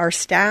because our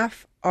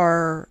staff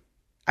are,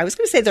 I was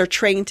going to say they're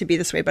trained to be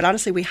this way, but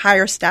honestly, we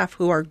hire staff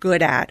who are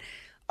good at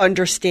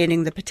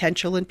understanding the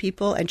potential in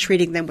people and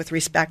treating them with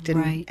respect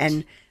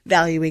and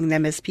valuing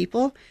them as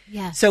people.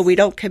 Yes. So we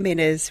don't come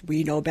in as,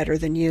 we know better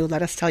than you,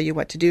 let us tell you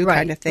what to do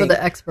kind of thing. For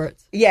the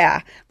experts.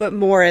 Yeah, but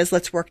more as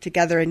let's work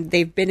together. And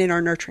they've been in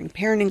our nurturing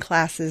parenting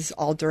classes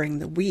all during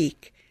the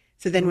week.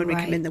 So then when we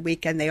come in the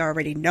weekend, they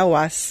already know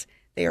us.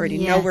 They already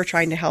know we're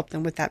trying to help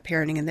them with that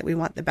parenting and that we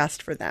want the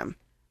best for them.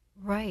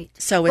 Right.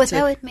 So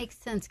that would make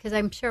sense, because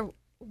I'm sure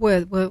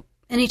with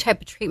any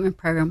type of treatment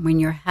program, when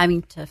you're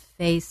having to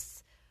face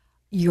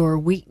your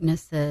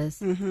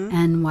weaknesses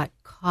and what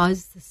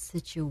caused the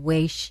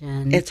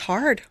situation. It's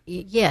hard.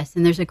 Yes,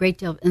 and there's a great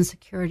deal of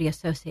insecurity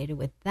associated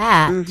with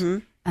that.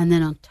 And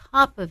then on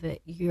top of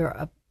it,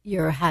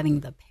 you're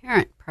having the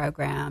parent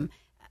program.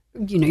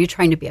 You're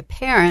trying to be a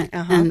parent,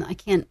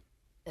 and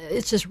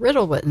it's just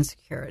riddled with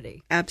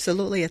insecurity.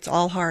 Absolutely. It's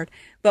all hard.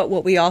 But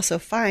what we also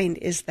find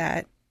is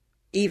that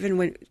even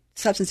when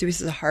substance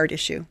abuse is a hard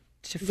issue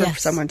for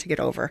someone to get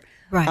over.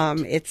 Right.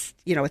 It's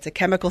it's a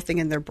chemical thing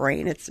in their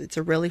brain. It's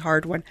a really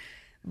hard one.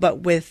 But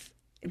with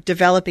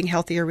developing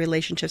healthier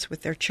relationships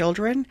with their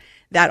children,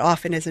 that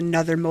often is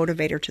another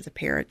motivator to the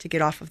parent to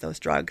get off of those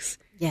drugs.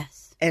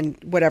 Yes. And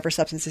whatever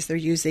substances they're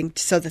using,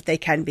 so that they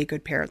can be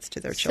good parents to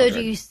their children.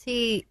 So do you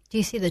see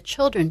the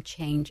children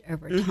change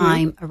over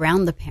time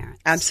around the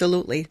parents?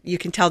 Absolutely. You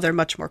can tell they're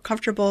much more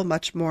comfortable,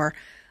 much more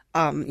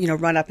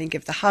run up and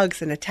give the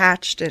hugs and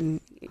attached,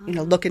 and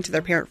look into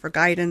their parent for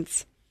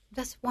guidance.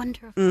 That's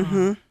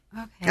wonderful.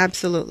 Okay.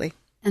 Absolutely.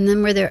 And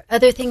then were there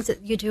other things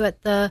that you do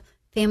at the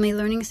family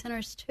learning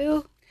centers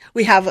too?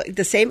 We have a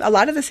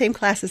lot of the same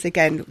classes,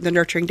 again, the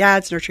nurturing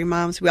dads, nurturing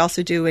moms. We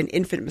also do an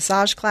infant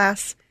massage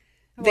class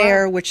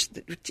there, which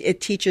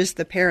it teaches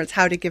the parents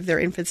how to give their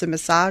infants a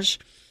massage,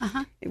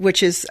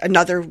 which is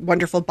another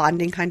wonderful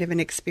bonding kind of an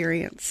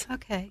experience.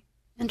 Okay.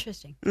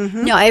 Interesting.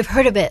 No, I've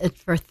heard of it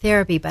for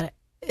therapy, but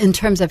in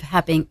terms of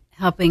helping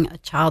a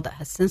child that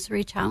has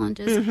sensory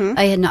challenges,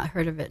 I had not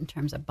heard of it in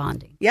terms of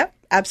bonding. Yep,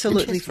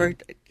 absolutely. For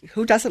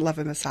who doesn't love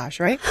a massage,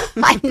 right?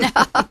 I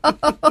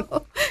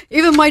know.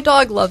 Even my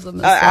dog loves a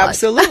massage.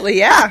 Absolutely,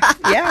 yeah,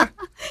 yeah.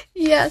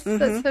 Yes,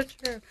 that's so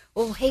true.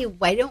 Well, hey,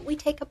 why don't we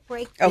take a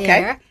break there?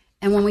 Okay.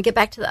 And when we get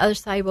back to the other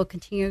side, we'll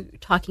continue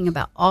talking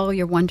about all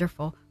your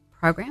wonderful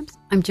programs.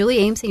 I'm Julie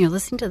Ames, and you're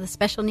listening to the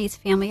Special Needs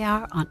Family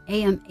Hour on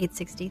AM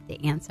 860,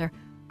 The Answer.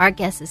 Our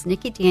guest is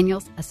Nikki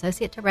Daniels,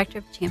 Associate Director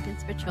of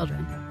Champions for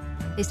Children.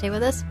 Please stay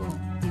with us. We'll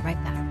be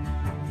right back.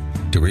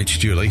 To reach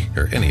Julie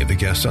or any of the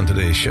guests on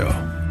today's show,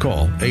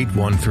 call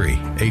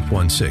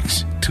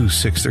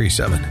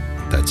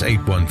 813-816-2637. That's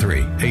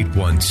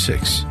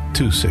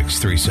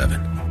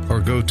 813-816-2637.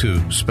 Or go to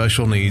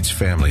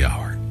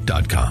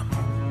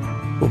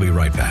specialneedsfamilyhour.com. We'll be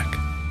right back.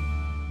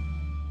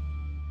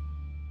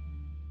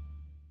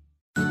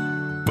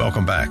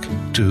 Welcome back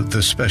to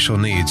the Special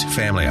Needs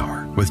Family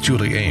Hour with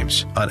Julie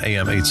Ames on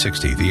AM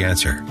 860, The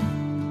Answer.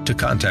 To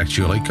contact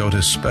Julie, go to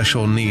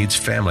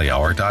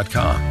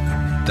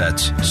specialneedsfamilyhour.com.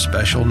 That's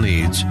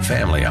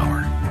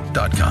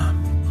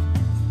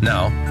specialneedsfamilyhour.com.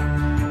 Now,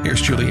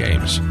 here's Julie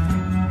Ames.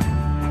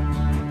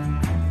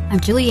 I'm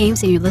Julie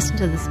Ames, and you're listening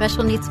to the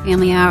Special Needs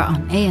Family Hour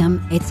on AM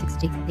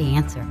 860, The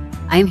Answer.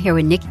 I am here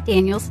with Nikki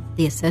Daniels,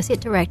 the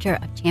Associate Director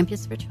of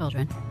Champions for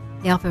Children.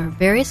 They offer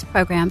various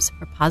programs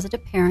for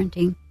positive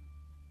parenting.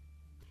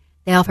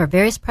 They offer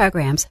various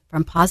programs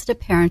from positive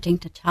parenting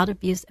to child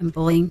abuse and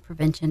bullying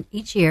prevention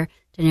each year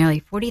to nearly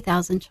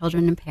 40,000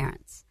 children and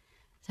parents.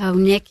 So,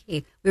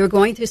 Nikki, we were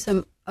going through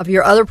some of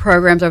your other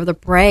programs over the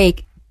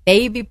break.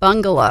 Baby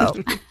Bungalow.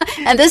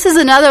 And this is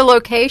another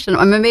location.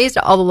 I'm amazed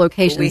at all the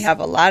locations. We have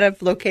a lot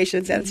of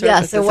locations and services.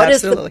 Yeah, so what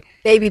absolutely. is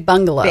the Baby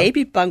Bungalow?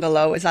 Baby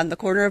Bungalow is on the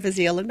corner of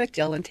Azeel and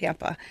McDill in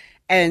Tampa.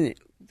 And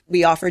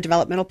we offer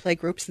developmental play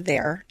groups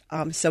there.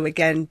 So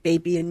again,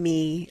 Baby and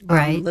Me,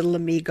 Little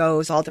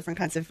Amigos, all different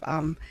kinds of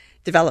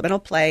developmental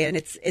play. And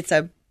it's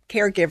a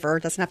caregiver.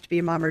 It doesn't have to be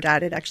a mom or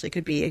dad. It actually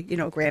could be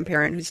a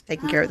grandparent who's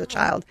taking care of the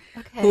child.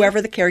 Okay.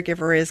 Whoever the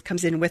caregiver is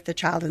comes in with the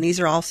child. And these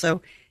are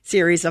also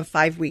series of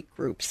 5-week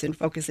groups and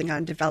focusing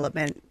on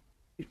development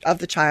of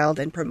the child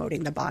and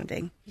promoting the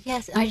bonding.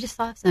 Yes, and I just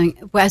thought of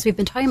something. Well, as we've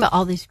been talking about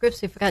all these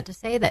groups, we forgot to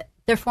say that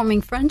they're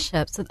forming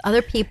friendships with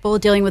other people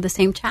dealing with the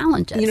same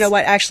challenges. You know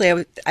what?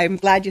 Actually, I'm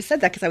glad you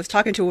said that, because I was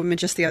talking to a woman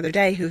just the other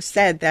day who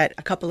said that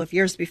a couple of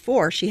years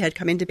before she had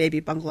come into Baby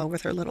Bungalow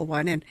with her little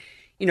one, and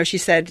she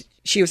said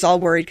she was all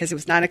worried because it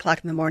was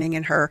 9:00 in the morning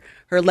and her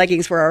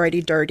leggings were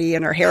already dirty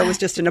and her hair was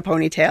just in a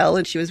ponytail,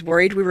 and she was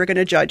worried we were going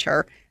to judge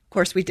her. Of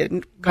course, we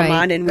didn't. Come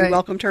on, and we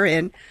welcomed her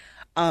in.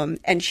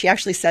 And she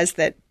actually says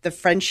that the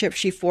friendship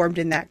she formed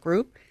in that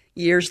group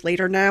years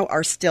later now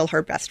are still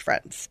her best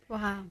friends.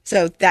 Wow.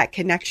 So that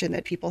connection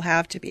that people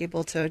have to be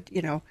able to,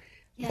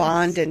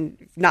 bond and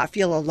not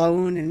feel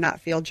alone and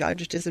not feel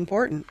judged is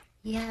important.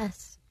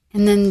 Yes.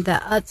 And then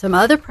some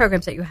other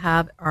programs that you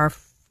have are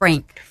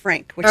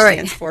Frank, which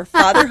stands for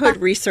Fatherhood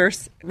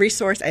Resource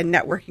and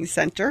Networking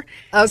Center.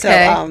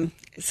 Okay. So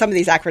some of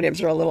these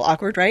acronyms are a little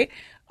awkward, right?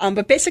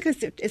 But basically,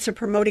 it's a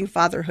promoting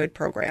fatherhood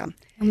program.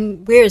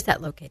 And where is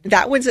that located?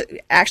 That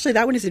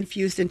one is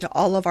infused into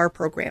all of our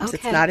programs. Okay.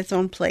 It's not its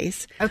own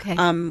place. Okay.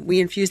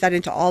 We infuse that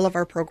into all of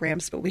our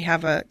programs, but we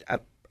have a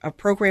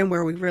program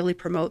where we really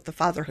promote the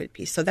fatherhood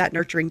piece. So that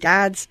nurturing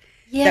dads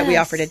that we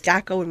offered at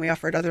DACO and we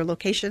offer at other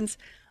locations,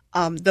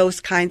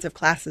 those kinds of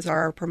classes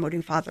are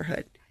promoting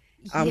fatherhood.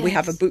 We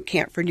have a boot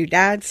camp for new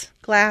dads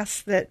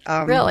class that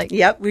really?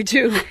 Yep, we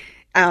do.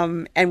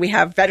 And we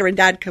have veteran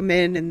dad come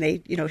in and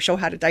they, show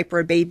how to diaper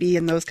a baby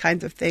and those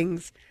kinds of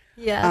things.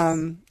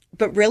 Yes.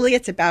 But really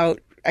it's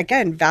about,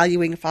 again,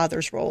 valuing a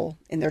father's role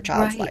in their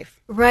child's life.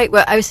 Right.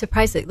 Well, I was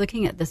surprised that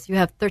looking at this, you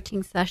have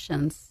 13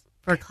 sessions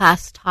for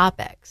class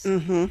topics.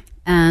 Mm-hmm.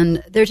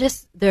 And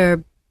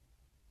they're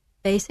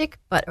basic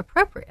but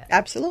appropriate.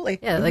 Absolutely.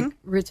 Yeah, like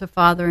roots of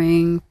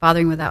fathering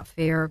without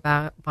fear,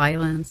 about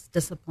violence,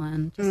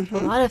 discipline, just a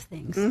lot of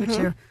things, which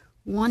are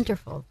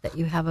wonderful that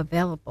you have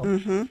available.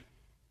 Mm-hmm.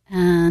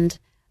 And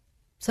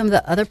some of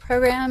the other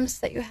programs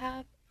that you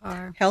have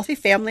are... Healthy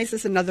Families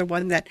is another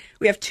one that...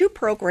 We have two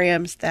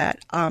programs that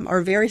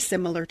are very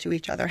similar to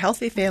each other.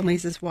 Healthy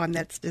Families is one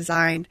that's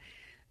designed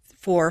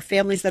for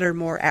families that are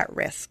more at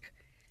risk.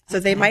 So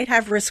they might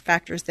have risk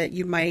factors that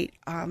you might,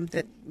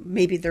 that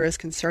maybe there is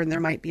concern there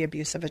might be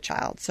abuse of a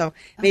child. So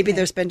maybe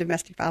there's been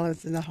domestic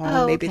violence in the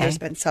home. Maybe there's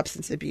been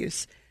substance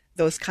abuse,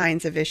 those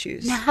kinds of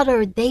issues. Now, how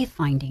are they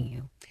finding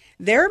you?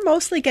 They're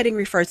mostly getting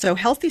referred. So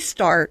Healthy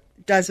Start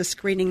does a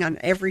screening on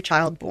every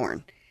child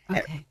born.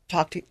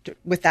 Talk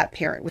with that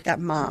parent, with that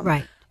mom.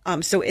 Right.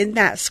 So in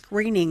that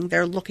screening,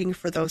 they're looking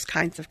for those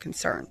kinds of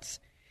concerns.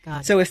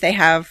 Got it. So if they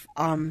have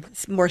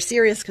more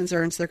serious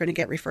concerns, they're going to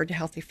get referred to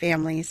Healthy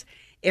Families.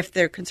 If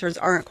their concerns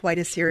aren't quite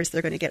as serious,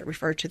 they're going to get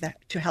referred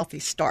to Healthy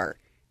Start,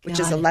 which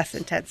is a less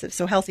intensive.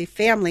 So Healthy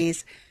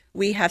Families,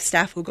 we have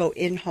staff who go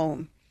in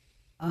home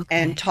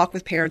and talk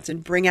with parents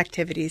and bring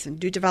activities and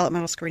do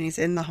developmental screenings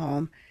in the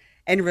home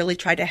and really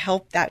try to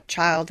help that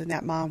child and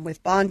that mom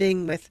with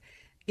bonding, with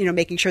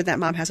making sure that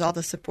mom has all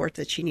the support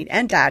that she needs,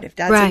 and dad, if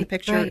dad's in the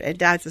picture, and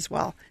dads as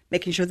well,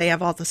 making sure they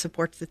have all the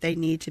supports that they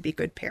need to be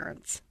good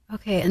parents.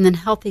 Okay, and then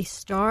Healthy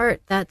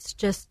Start, that's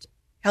just...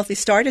 Healthy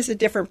Start is a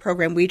different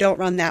program. We don't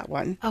run that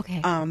one. Okay.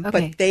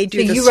 But they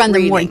do so the you run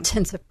the more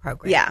intensive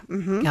program. Yeah.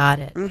 Mm-hmm. Got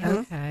it. Mm-hmm.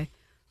 Okay.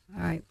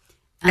 All right.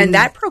 And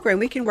that program,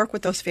 we can work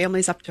with those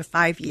families up to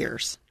 5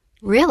 years.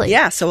 Really?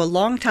 Yeah. So a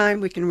long time.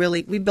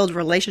 We build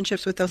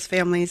relationships with those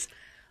families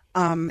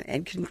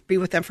and can be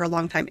with them for a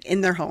long time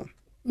in their home.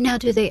 Now,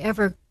 do they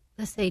ever,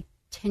 let's say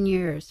 10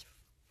 years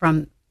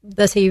from,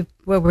 let's say you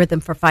were with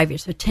them for 5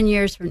 years. So 10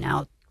 years from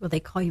now, will they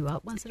call you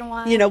up once in a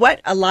while? You know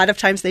what? A lot of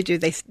times they do.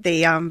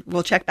 They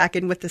will check back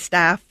in with the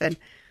staff and,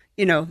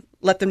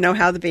 let them know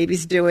how the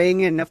baby's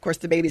doing. And, of course,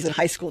 the baby's in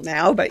high school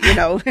now, but,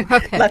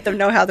 let them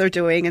know how they're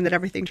doing and that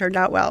everything turned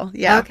out well.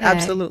 Yeah,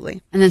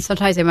 absolutely. And then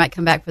sometimes they might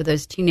come back for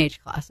those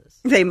teenage classes.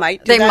 They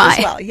might do that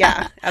as well.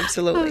 Yeah,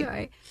 absolutely. All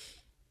right.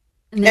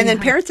 And then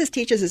Parents as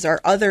Teachers is our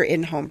other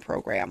in-home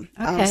program.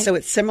 Okay. So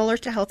it's similar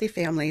to Healthy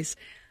Families.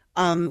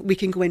 We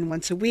can go in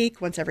once a week,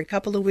 once every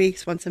couple of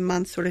weeks, once a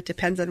month, sort of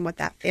depends on what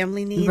that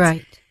family needs.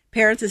 Right.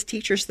 Parents as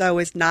Teachers, though,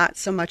 is not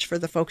so much for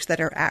the folks that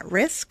are at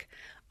risk,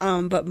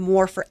 but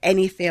more for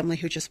any family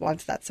who just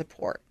wants that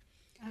support.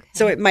 Okay.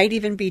 So it might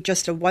even be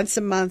just a once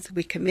a month.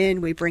 We come in,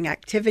 we bring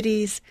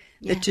activities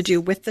that to do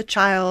with the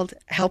child,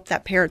 help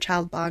that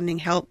parent-child bonding,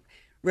 help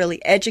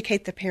really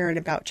educate the parent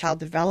about child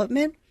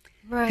development.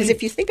 Right. Because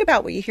if you think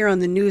about what you hear on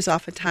the news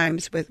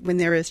oftentimes when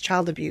there is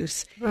child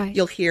abuse,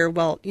 you'll hear,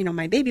 well,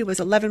 my baby was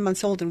 11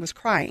 months old and was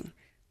crying.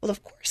 Well,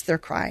 of course they're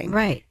crying.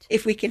 Right.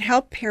 If we can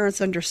help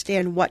parents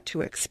understand what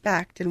to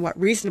expect and what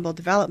reasonable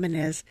development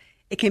is,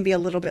 it can be a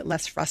little bit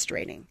less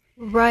frustrating.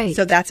 Right.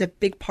 So that's a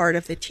big part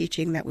of the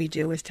teaching that we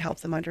do, is to help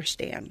them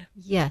understand.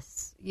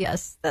 Yes,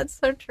 that's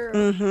so true.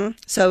 Mm-hmm.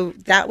 So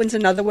that one's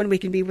another one. We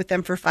can be with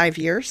them for 5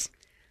 years.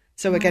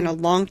 So again, a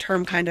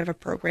long-term kind of a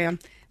program.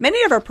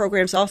 Many of our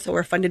programs also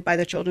are funded by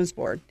the Children's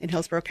Board in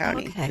Hillsborough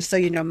County. Okay. Just so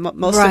you know,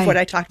 most of what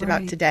I talked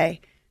about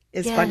today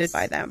is funded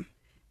by them.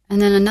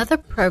 And then another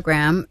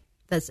program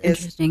that's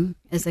interesting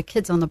is the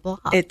Kids on the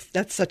Block.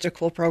 That's such a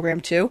cool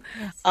program too.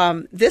 Yes.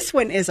 This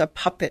one is a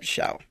puppet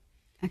show.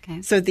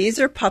 Okay. So these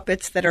are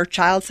puppets that are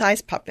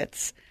child-sized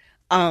puppets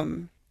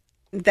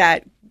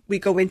that we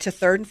go into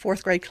 3rd and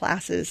 4th grade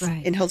classes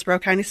in Hillsborough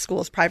County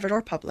schools, private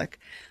or public.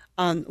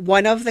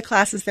 One of the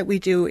classes that we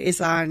do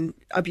is on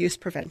abuse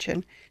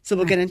prevention. So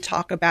we'll get and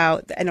talk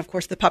about, and of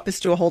course the puppets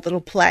do a whole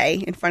little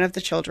play in front of the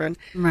children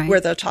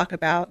where they'll talk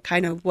about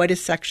kind of what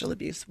is sexual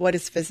abuse, what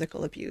is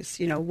physical abuse,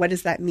 what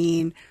does that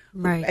mean,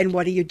 and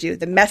what do you do?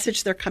 The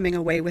message they're coming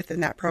away with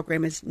in that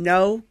program is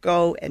no,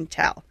 go, and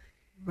tell.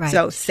 Right.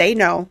 So say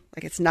no,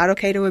 like it's not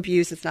okay to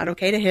abuse, it's not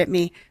okay to hit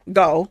me,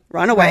 go,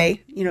 run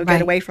away,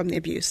 get away from the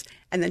abuse,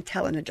 and then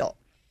tell an adult.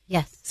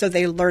 Yes. So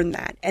they learn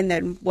that. And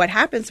then what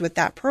happens with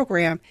that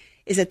program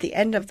is at the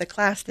end of the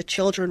class, the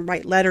children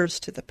write letters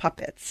to the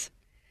puppets.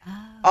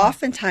 Oh.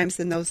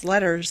 Oftentimes in those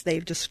letters, they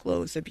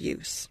disclose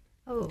abuse.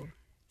 Oh.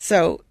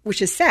 So,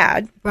 which is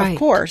sad, of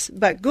course,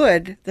 but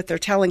good that they're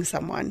telling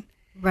someone.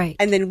 Right.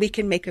 And then we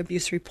can make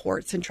abuse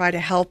reports and try to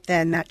help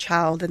then that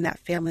child and that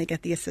family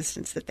get the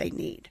assistance that they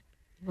need.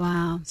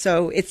 Wow.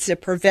 So it's a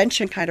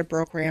prevention kind of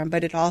program,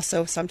 but it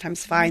also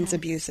sometimes finds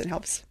abuse and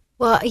helps.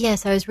 Well,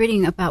 yes, I was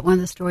reading about one of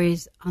the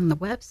stories on the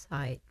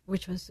website,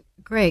 which was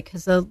great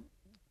because the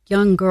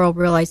young girl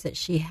realized that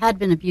she had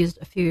been abused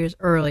a few years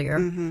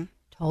earlier,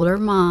 told her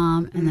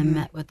mom, and then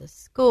met with the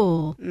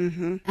school.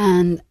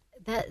 And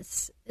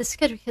it's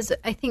good because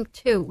I think,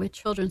 too, with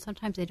children,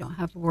 sometimes they don't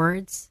have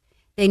words.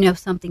 They know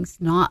something's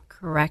not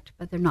correct,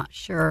 but they're not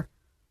sure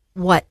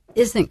what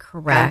isn't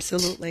correct.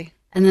 Absolutely.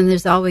 And then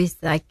there's always,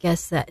 I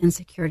guess, that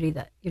insecurity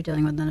that you're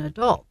dealing with an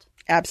adult.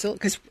 Absolutely.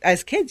 Because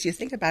as kids, you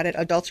think about it,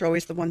 adults are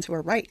always the ones who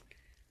are right.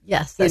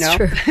 Yes, that's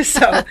true.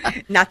 So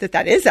not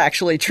that is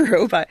actually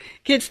true, but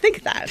kids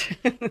think that.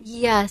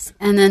 Yes.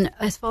 And then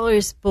as far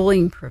as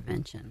bullying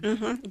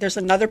prevention. There's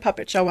another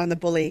puppet show on the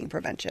bullying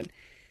prevention.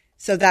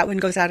 So that one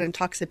goes out and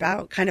talks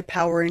about kind of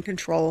power and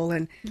control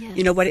and,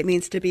 what it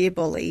means to be a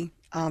bully.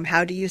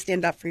 How do you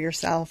stand up for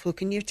yourself? Who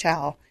can you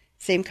tell?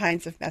 Same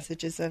kinds of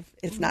messages of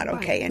it's not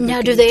okay. And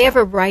now, do they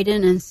ever write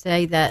in and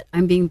say that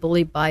I'm being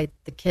bullied by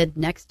the kid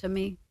next to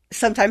me?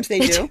 Sometimes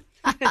they do.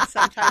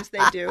 Sometimes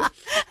they do.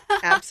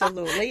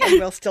 Absolutely. And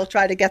we'll still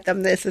try to get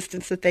them the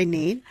assistance that they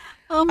need.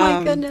 Oh,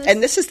 my goodness.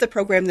 And this is the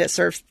program that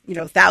serves,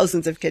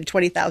 thousands of kids,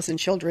 20,000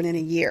 children in a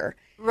year.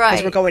 Right.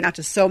 Because we're going out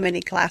to so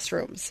many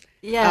classrooms.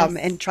 Yes.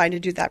 And trying to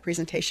do that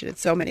presentation in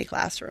so many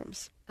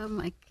classrooms. Oh,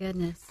 my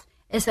goodness.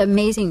 It's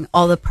amazing,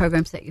 all the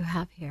programs that you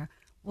have here.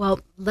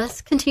 Well,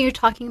 let's continue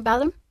talking about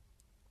them.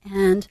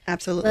 And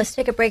absolutely. Let's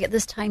take a break at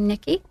this time,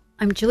 Nikki.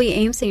 I'm Julie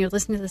Ames, and you're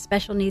listening to the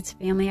Special Needs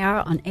Family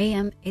Hour on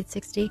AM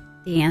 860,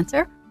 The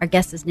Answer. Our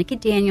guest is Nikki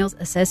Daniels,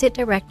 Associate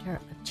Director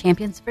of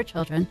Champions for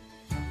Children.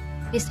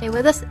 Please stay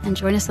with us and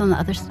join us on the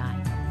other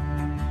side.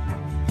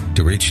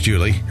 To reach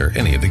Julie or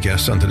any of the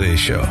guests on today's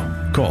show,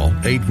 call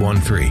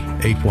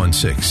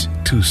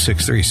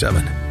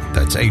 813-816-2637.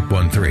 That's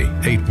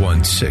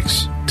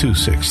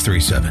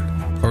 813-816-2637.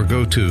 Or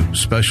go to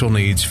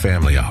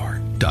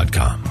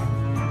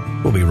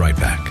specialneedsfamilyhour.com. We'll be right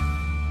back.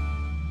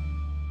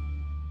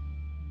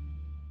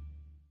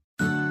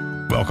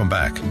 Welcome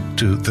back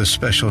to the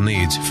Special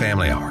Needs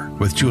Family Hour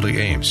with Julie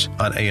Ames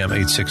on AM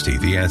 860,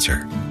 The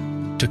Answer.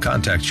 To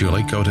contact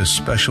Julie, go to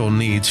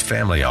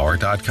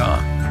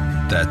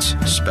specialneedsfamilyhour.com. That's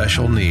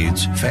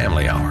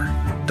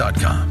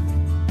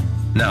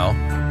specialneedsfamilyhour.com. Now,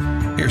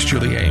 here's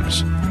Julie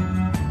Ames.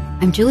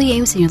 I'm Julie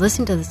Ames, and you're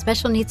listening to the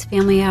Special Needs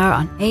Family Hour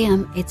on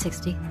AM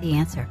 860, The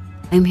Answer.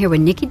 I'm here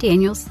with Nikki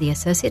Daniels, the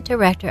Associate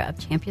Director of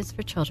Champions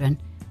for Children.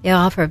 They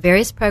offer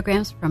various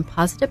programs from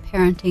positive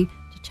parenting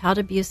to child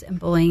abuse and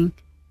bullying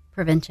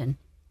prevention,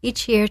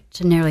 each year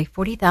to nearly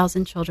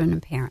 40,000 children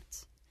and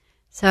parents.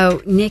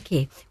 So,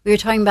 Nikki, we were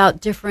talking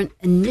about different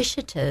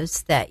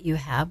initiatives that you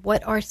have.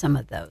 What are some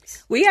of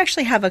those? We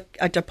actually have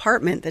a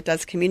department that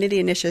does community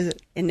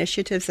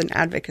initiatives and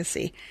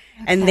advocacy,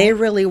 and they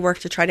really work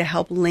to try to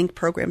help link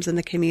programs in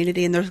the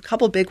community, and there's a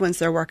couple big ones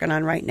they're working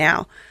on right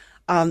now.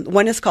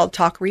 One is called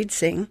Talk, Read,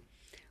 Sing,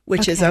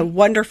 which is a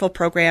wonderful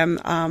program,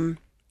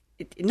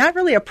 not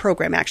really a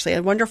program, actually,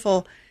 a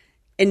wonderful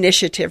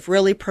initiative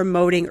really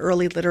promoting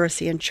early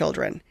literacy in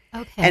children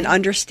and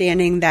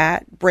understanding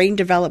that brain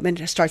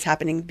development starts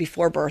happening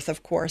before birth,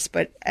 of course,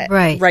 but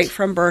right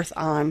from birth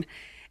on.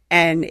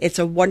 And it's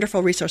a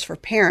wonderful resource for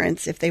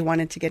parents if they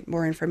wanted to get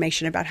more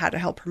information about how to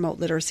help promote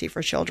literacy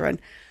for children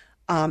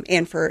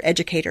and for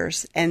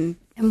educators. And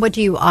what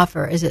do you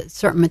offer? Is it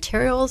certain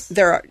materials?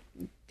 There are,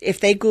 if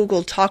they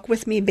Google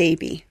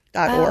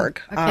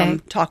talkwithmebaby.org,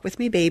 Talk With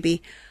Me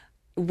Baby,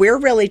 we're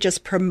really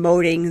just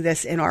promoting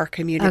this in our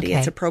community.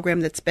 It's a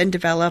program that's been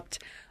developed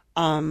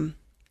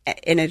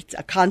And it's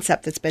a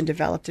concept that's been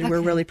developed, and Okay.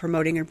 we're really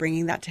promoting and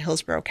bringing that to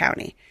Hillsborough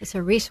County. It's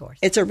a resource.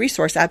 It's a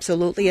resource,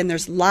 absolutely, and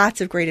there's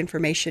lots of great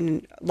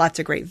information, lots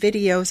of great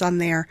videos on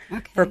there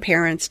for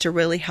parents to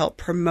really help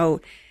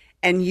promote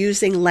and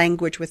using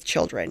language with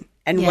children.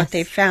 And what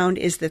they found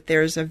is that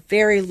there's a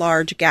very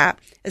large gap,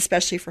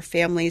 especially for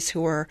families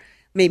who are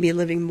maybe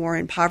living more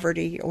in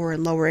poverty or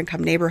in lower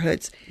income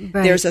neighborhoods.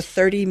 Right. There's a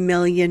 30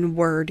 million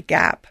word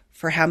gap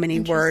for how many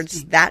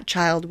words that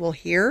child will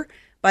hear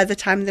by the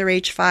time they're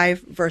age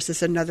 5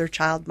 versus another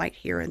child might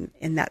hear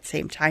in that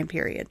same time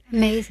period.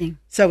 Amazing.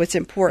 So it's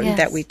important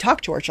that we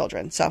talk to our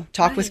children. So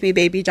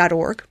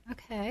talkwithmebaby.org.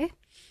 Okay.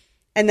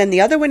 And then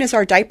the other one is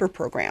our diaper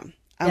program.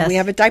 We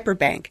have a diaper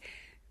bank.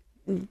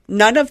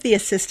 None of the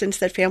assistance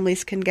that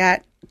families can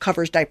get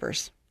covers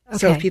diapers. Okay.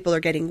 So if people are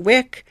getting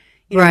WIC,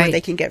 where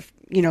they can get,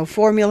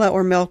 formula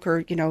or milk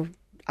or,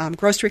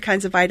 grocery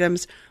kinds of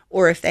items,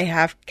 or if they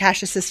have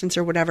cash assistance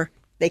or whatever,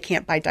 they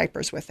can't buy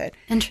diapers with it.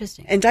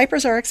 Interesting. And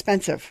diapers are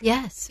expensive.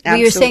 Yes. Well,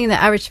 you're saying the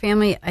average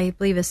family, I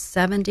believe, is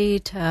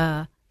 $70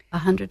 to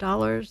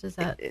 $100. Is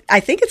that? I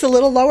think it's a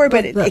little lower,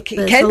 but it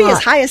can be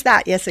as high as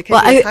that. Yes, it can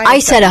be as high as I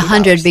said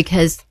 $100 $70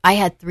 because I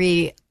had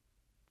 3,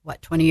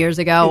 20 years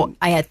ago,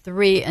 I had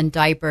 3 in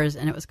diapers,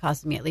 and it was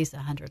costing me at least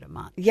 $100 a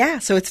month. Yeah,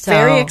 so it's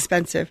very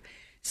expensive.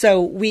 So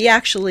we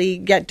actually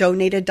get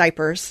donated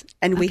diapers,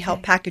 and we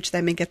help package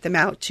them and get them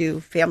out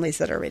to families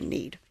that are in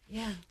need.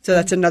 Yeah. So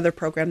that's another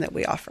program that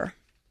we offer.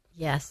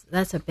 Yes,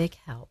 that's a big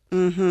help.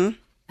 Mm-hmm.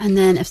 And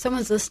then if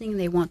someone's listening,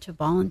 they want to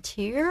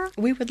volunteer?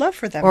 We would love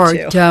for them or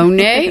to.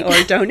 Donate.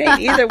 Or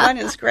donate. Either one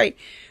is great.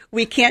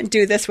 We can't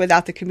do this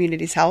without the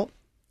community's help,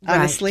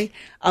 honestly.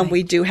 Right.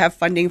 We do have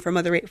funding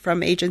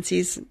from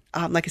agencies.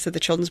 Like I said,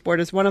 the Children's Board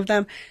is one of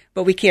them,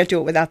 but we can't do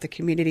it without the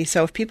community.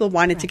 So if people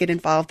wanted to get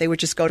involved, they would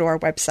just go to our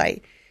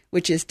website,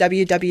 which is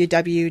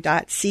www.cfc,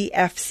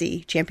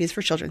 Champions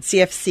for Children,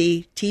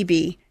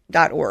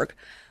 cfctb.org.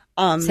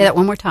 Say that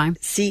one more time.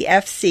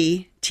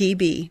 cfctb.org.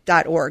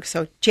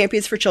 So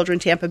Champions for Children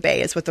Tampa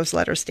Bay is what those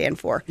letters stand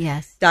for.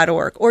 Yes.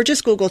 .org. Or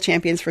just Google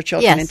Champions for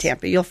Children in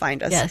Tampa. You'll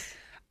find us. Yes.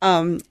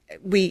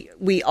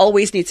 We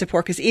always need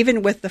support because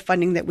even with the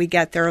funding that we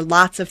get, there are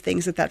lots of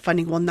things that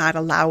funding will not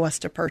allow us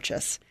to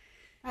purchase.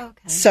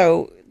 Okay.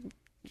 So,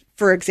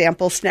 for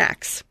example,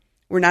 snacks.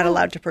 We're not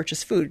allowed to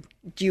purchase food.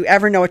 Do you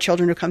ever know a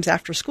children who comes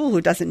after school who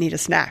doesn't need a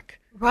snack?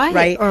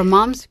 Right. Or a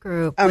mom's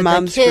group. A with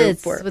mom's their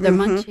kids, group. with their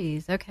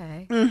munchies.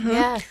 Okay. Mm-hmm.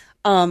 Yes.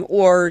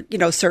 Or,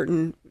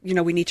 certain,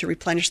 we need to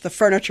replenish the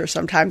furniture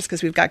sometimes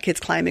because we've got kids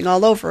climbing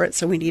all over it.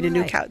 So we need a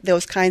new couch.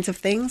 Those kinds of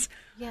things.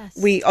 Yes.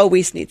 We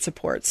always need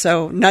support.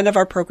 So none of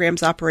our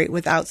programs operate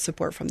without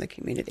support from the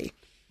community.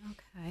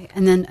 Okay.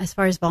 And then as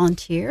far as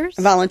volunteers?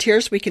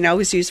 Volunteers, we can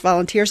always use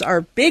volunteers.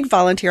 Our big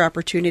volunteer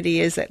opportunity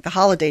is at the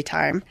holiday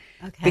time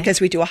because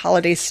we do a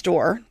holiday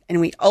store,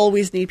 and we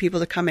always need people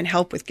to come and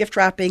help with gift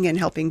wrapping and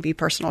helping be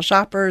personal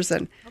shoppers.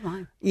 And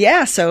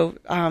so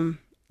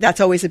that's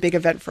always a big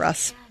event for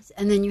us. Yes.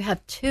 And then you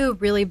have 2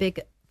 really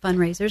big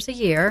fundraisers a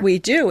year. We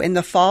do. In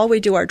the fall, we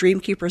do our Dream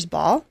Keepers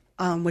Ball,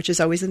 which is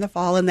always in the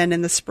fall. And then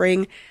in the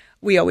spring,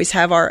 we always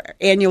have our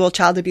annual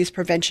Child Abuse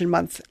Prevention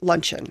Month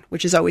luncheon,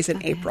 which is always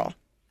in April.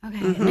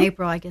 Okay. In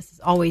April, I guess, is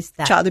always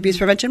that. Child Abuse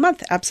Prevention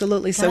Month,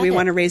 absolutely. So we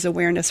want to raise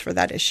awareness for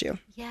that issue.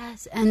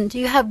 Yes. And do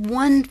you have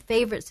one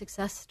favorite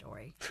success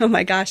story? Oh,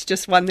 my gosh,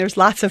 just one. There's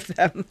lots of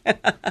them.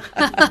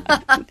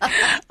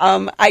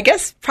 I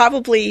guess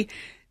probably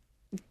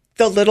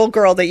the little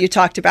girl that you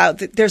talked about.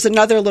 There's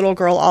another little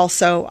girl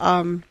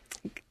also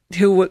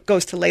who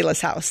goes to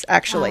Layla's house,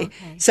 actually.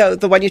 Oh, okay. So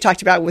the one you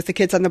talked about with the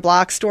kids on the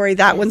block story,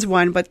 that one's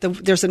one. But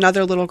there's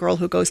another little girl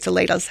who goes to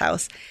Layla's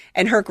house,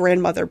 and her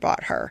grandmother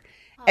brought her.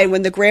 And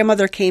when the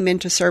grandmother came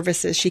into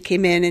services, she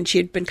came in and she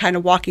had been kind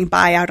of walking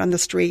by out on the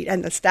street,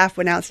 and the staff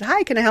went out and said,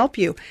 "Hi, can I help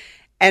you?"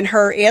 And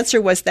her answer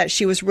was that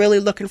she was really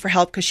looking for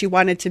help because she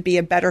wanted to be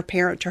a better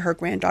parent to her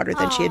granddaughter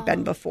than she had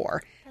been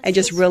before, and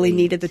just really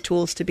needed the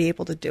tools to be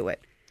able to do it.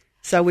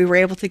 So we were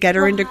able to get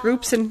her into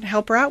groups and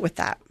help her out with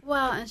that.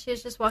 Wow, and she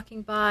was just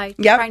walking by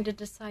trying to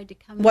decide to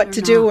come what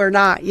to do or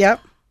not.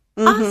 Yep.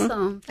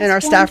 Awesome. That's and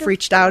our staff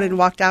reached out and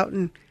walked out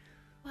and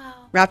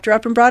wrapped her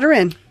up and brought her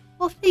in.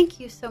 Well, thank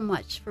you so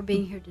much for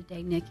being here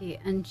today, Nikki,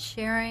 and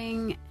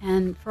sharing,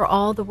 and for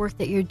all the work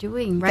that you're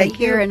doing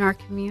here in our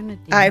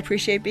community. I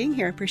appreciate being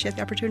here. I appreciate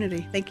the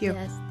opportunity. Thank you.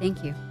 Yes,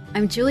 thank you.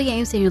 I'm Julie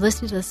Ames, and you're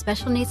listening to the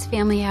Special Needs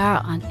Family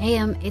Hour on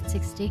AM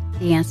 860,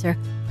 The Answer.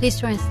 Please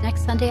join us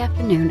next Sunday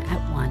afternoon at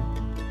 1.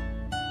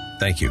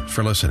 Thank you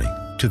for listening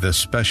to the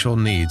Special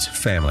Needs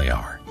Family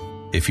Hour.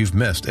 If you've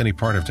missed any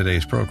part of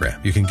today's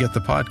program, you can get the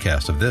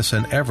podcast of this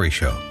and every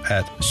show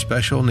at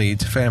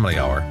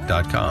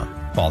specialneedsfamilyhour.com.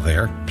 While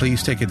there,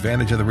 please take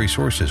advantage of the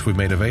resources we've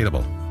made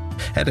available.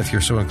 And if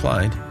you're so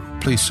inclined,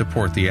 please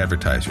support the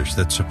advertisers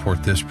that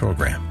support this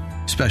program.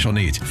 Special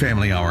Needs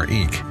Family Hour,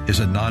 Inc.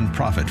 is a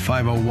nonprofit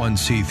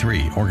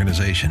 501c3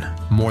 organization.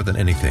 More than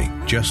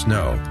anything, just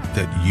know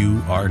that you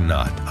are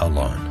not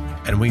alone.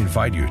 And we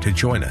invite you to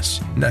join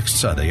us next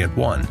Sunday at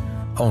 1,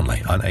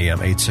 only on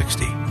AM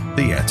 860.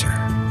 The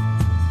Answer.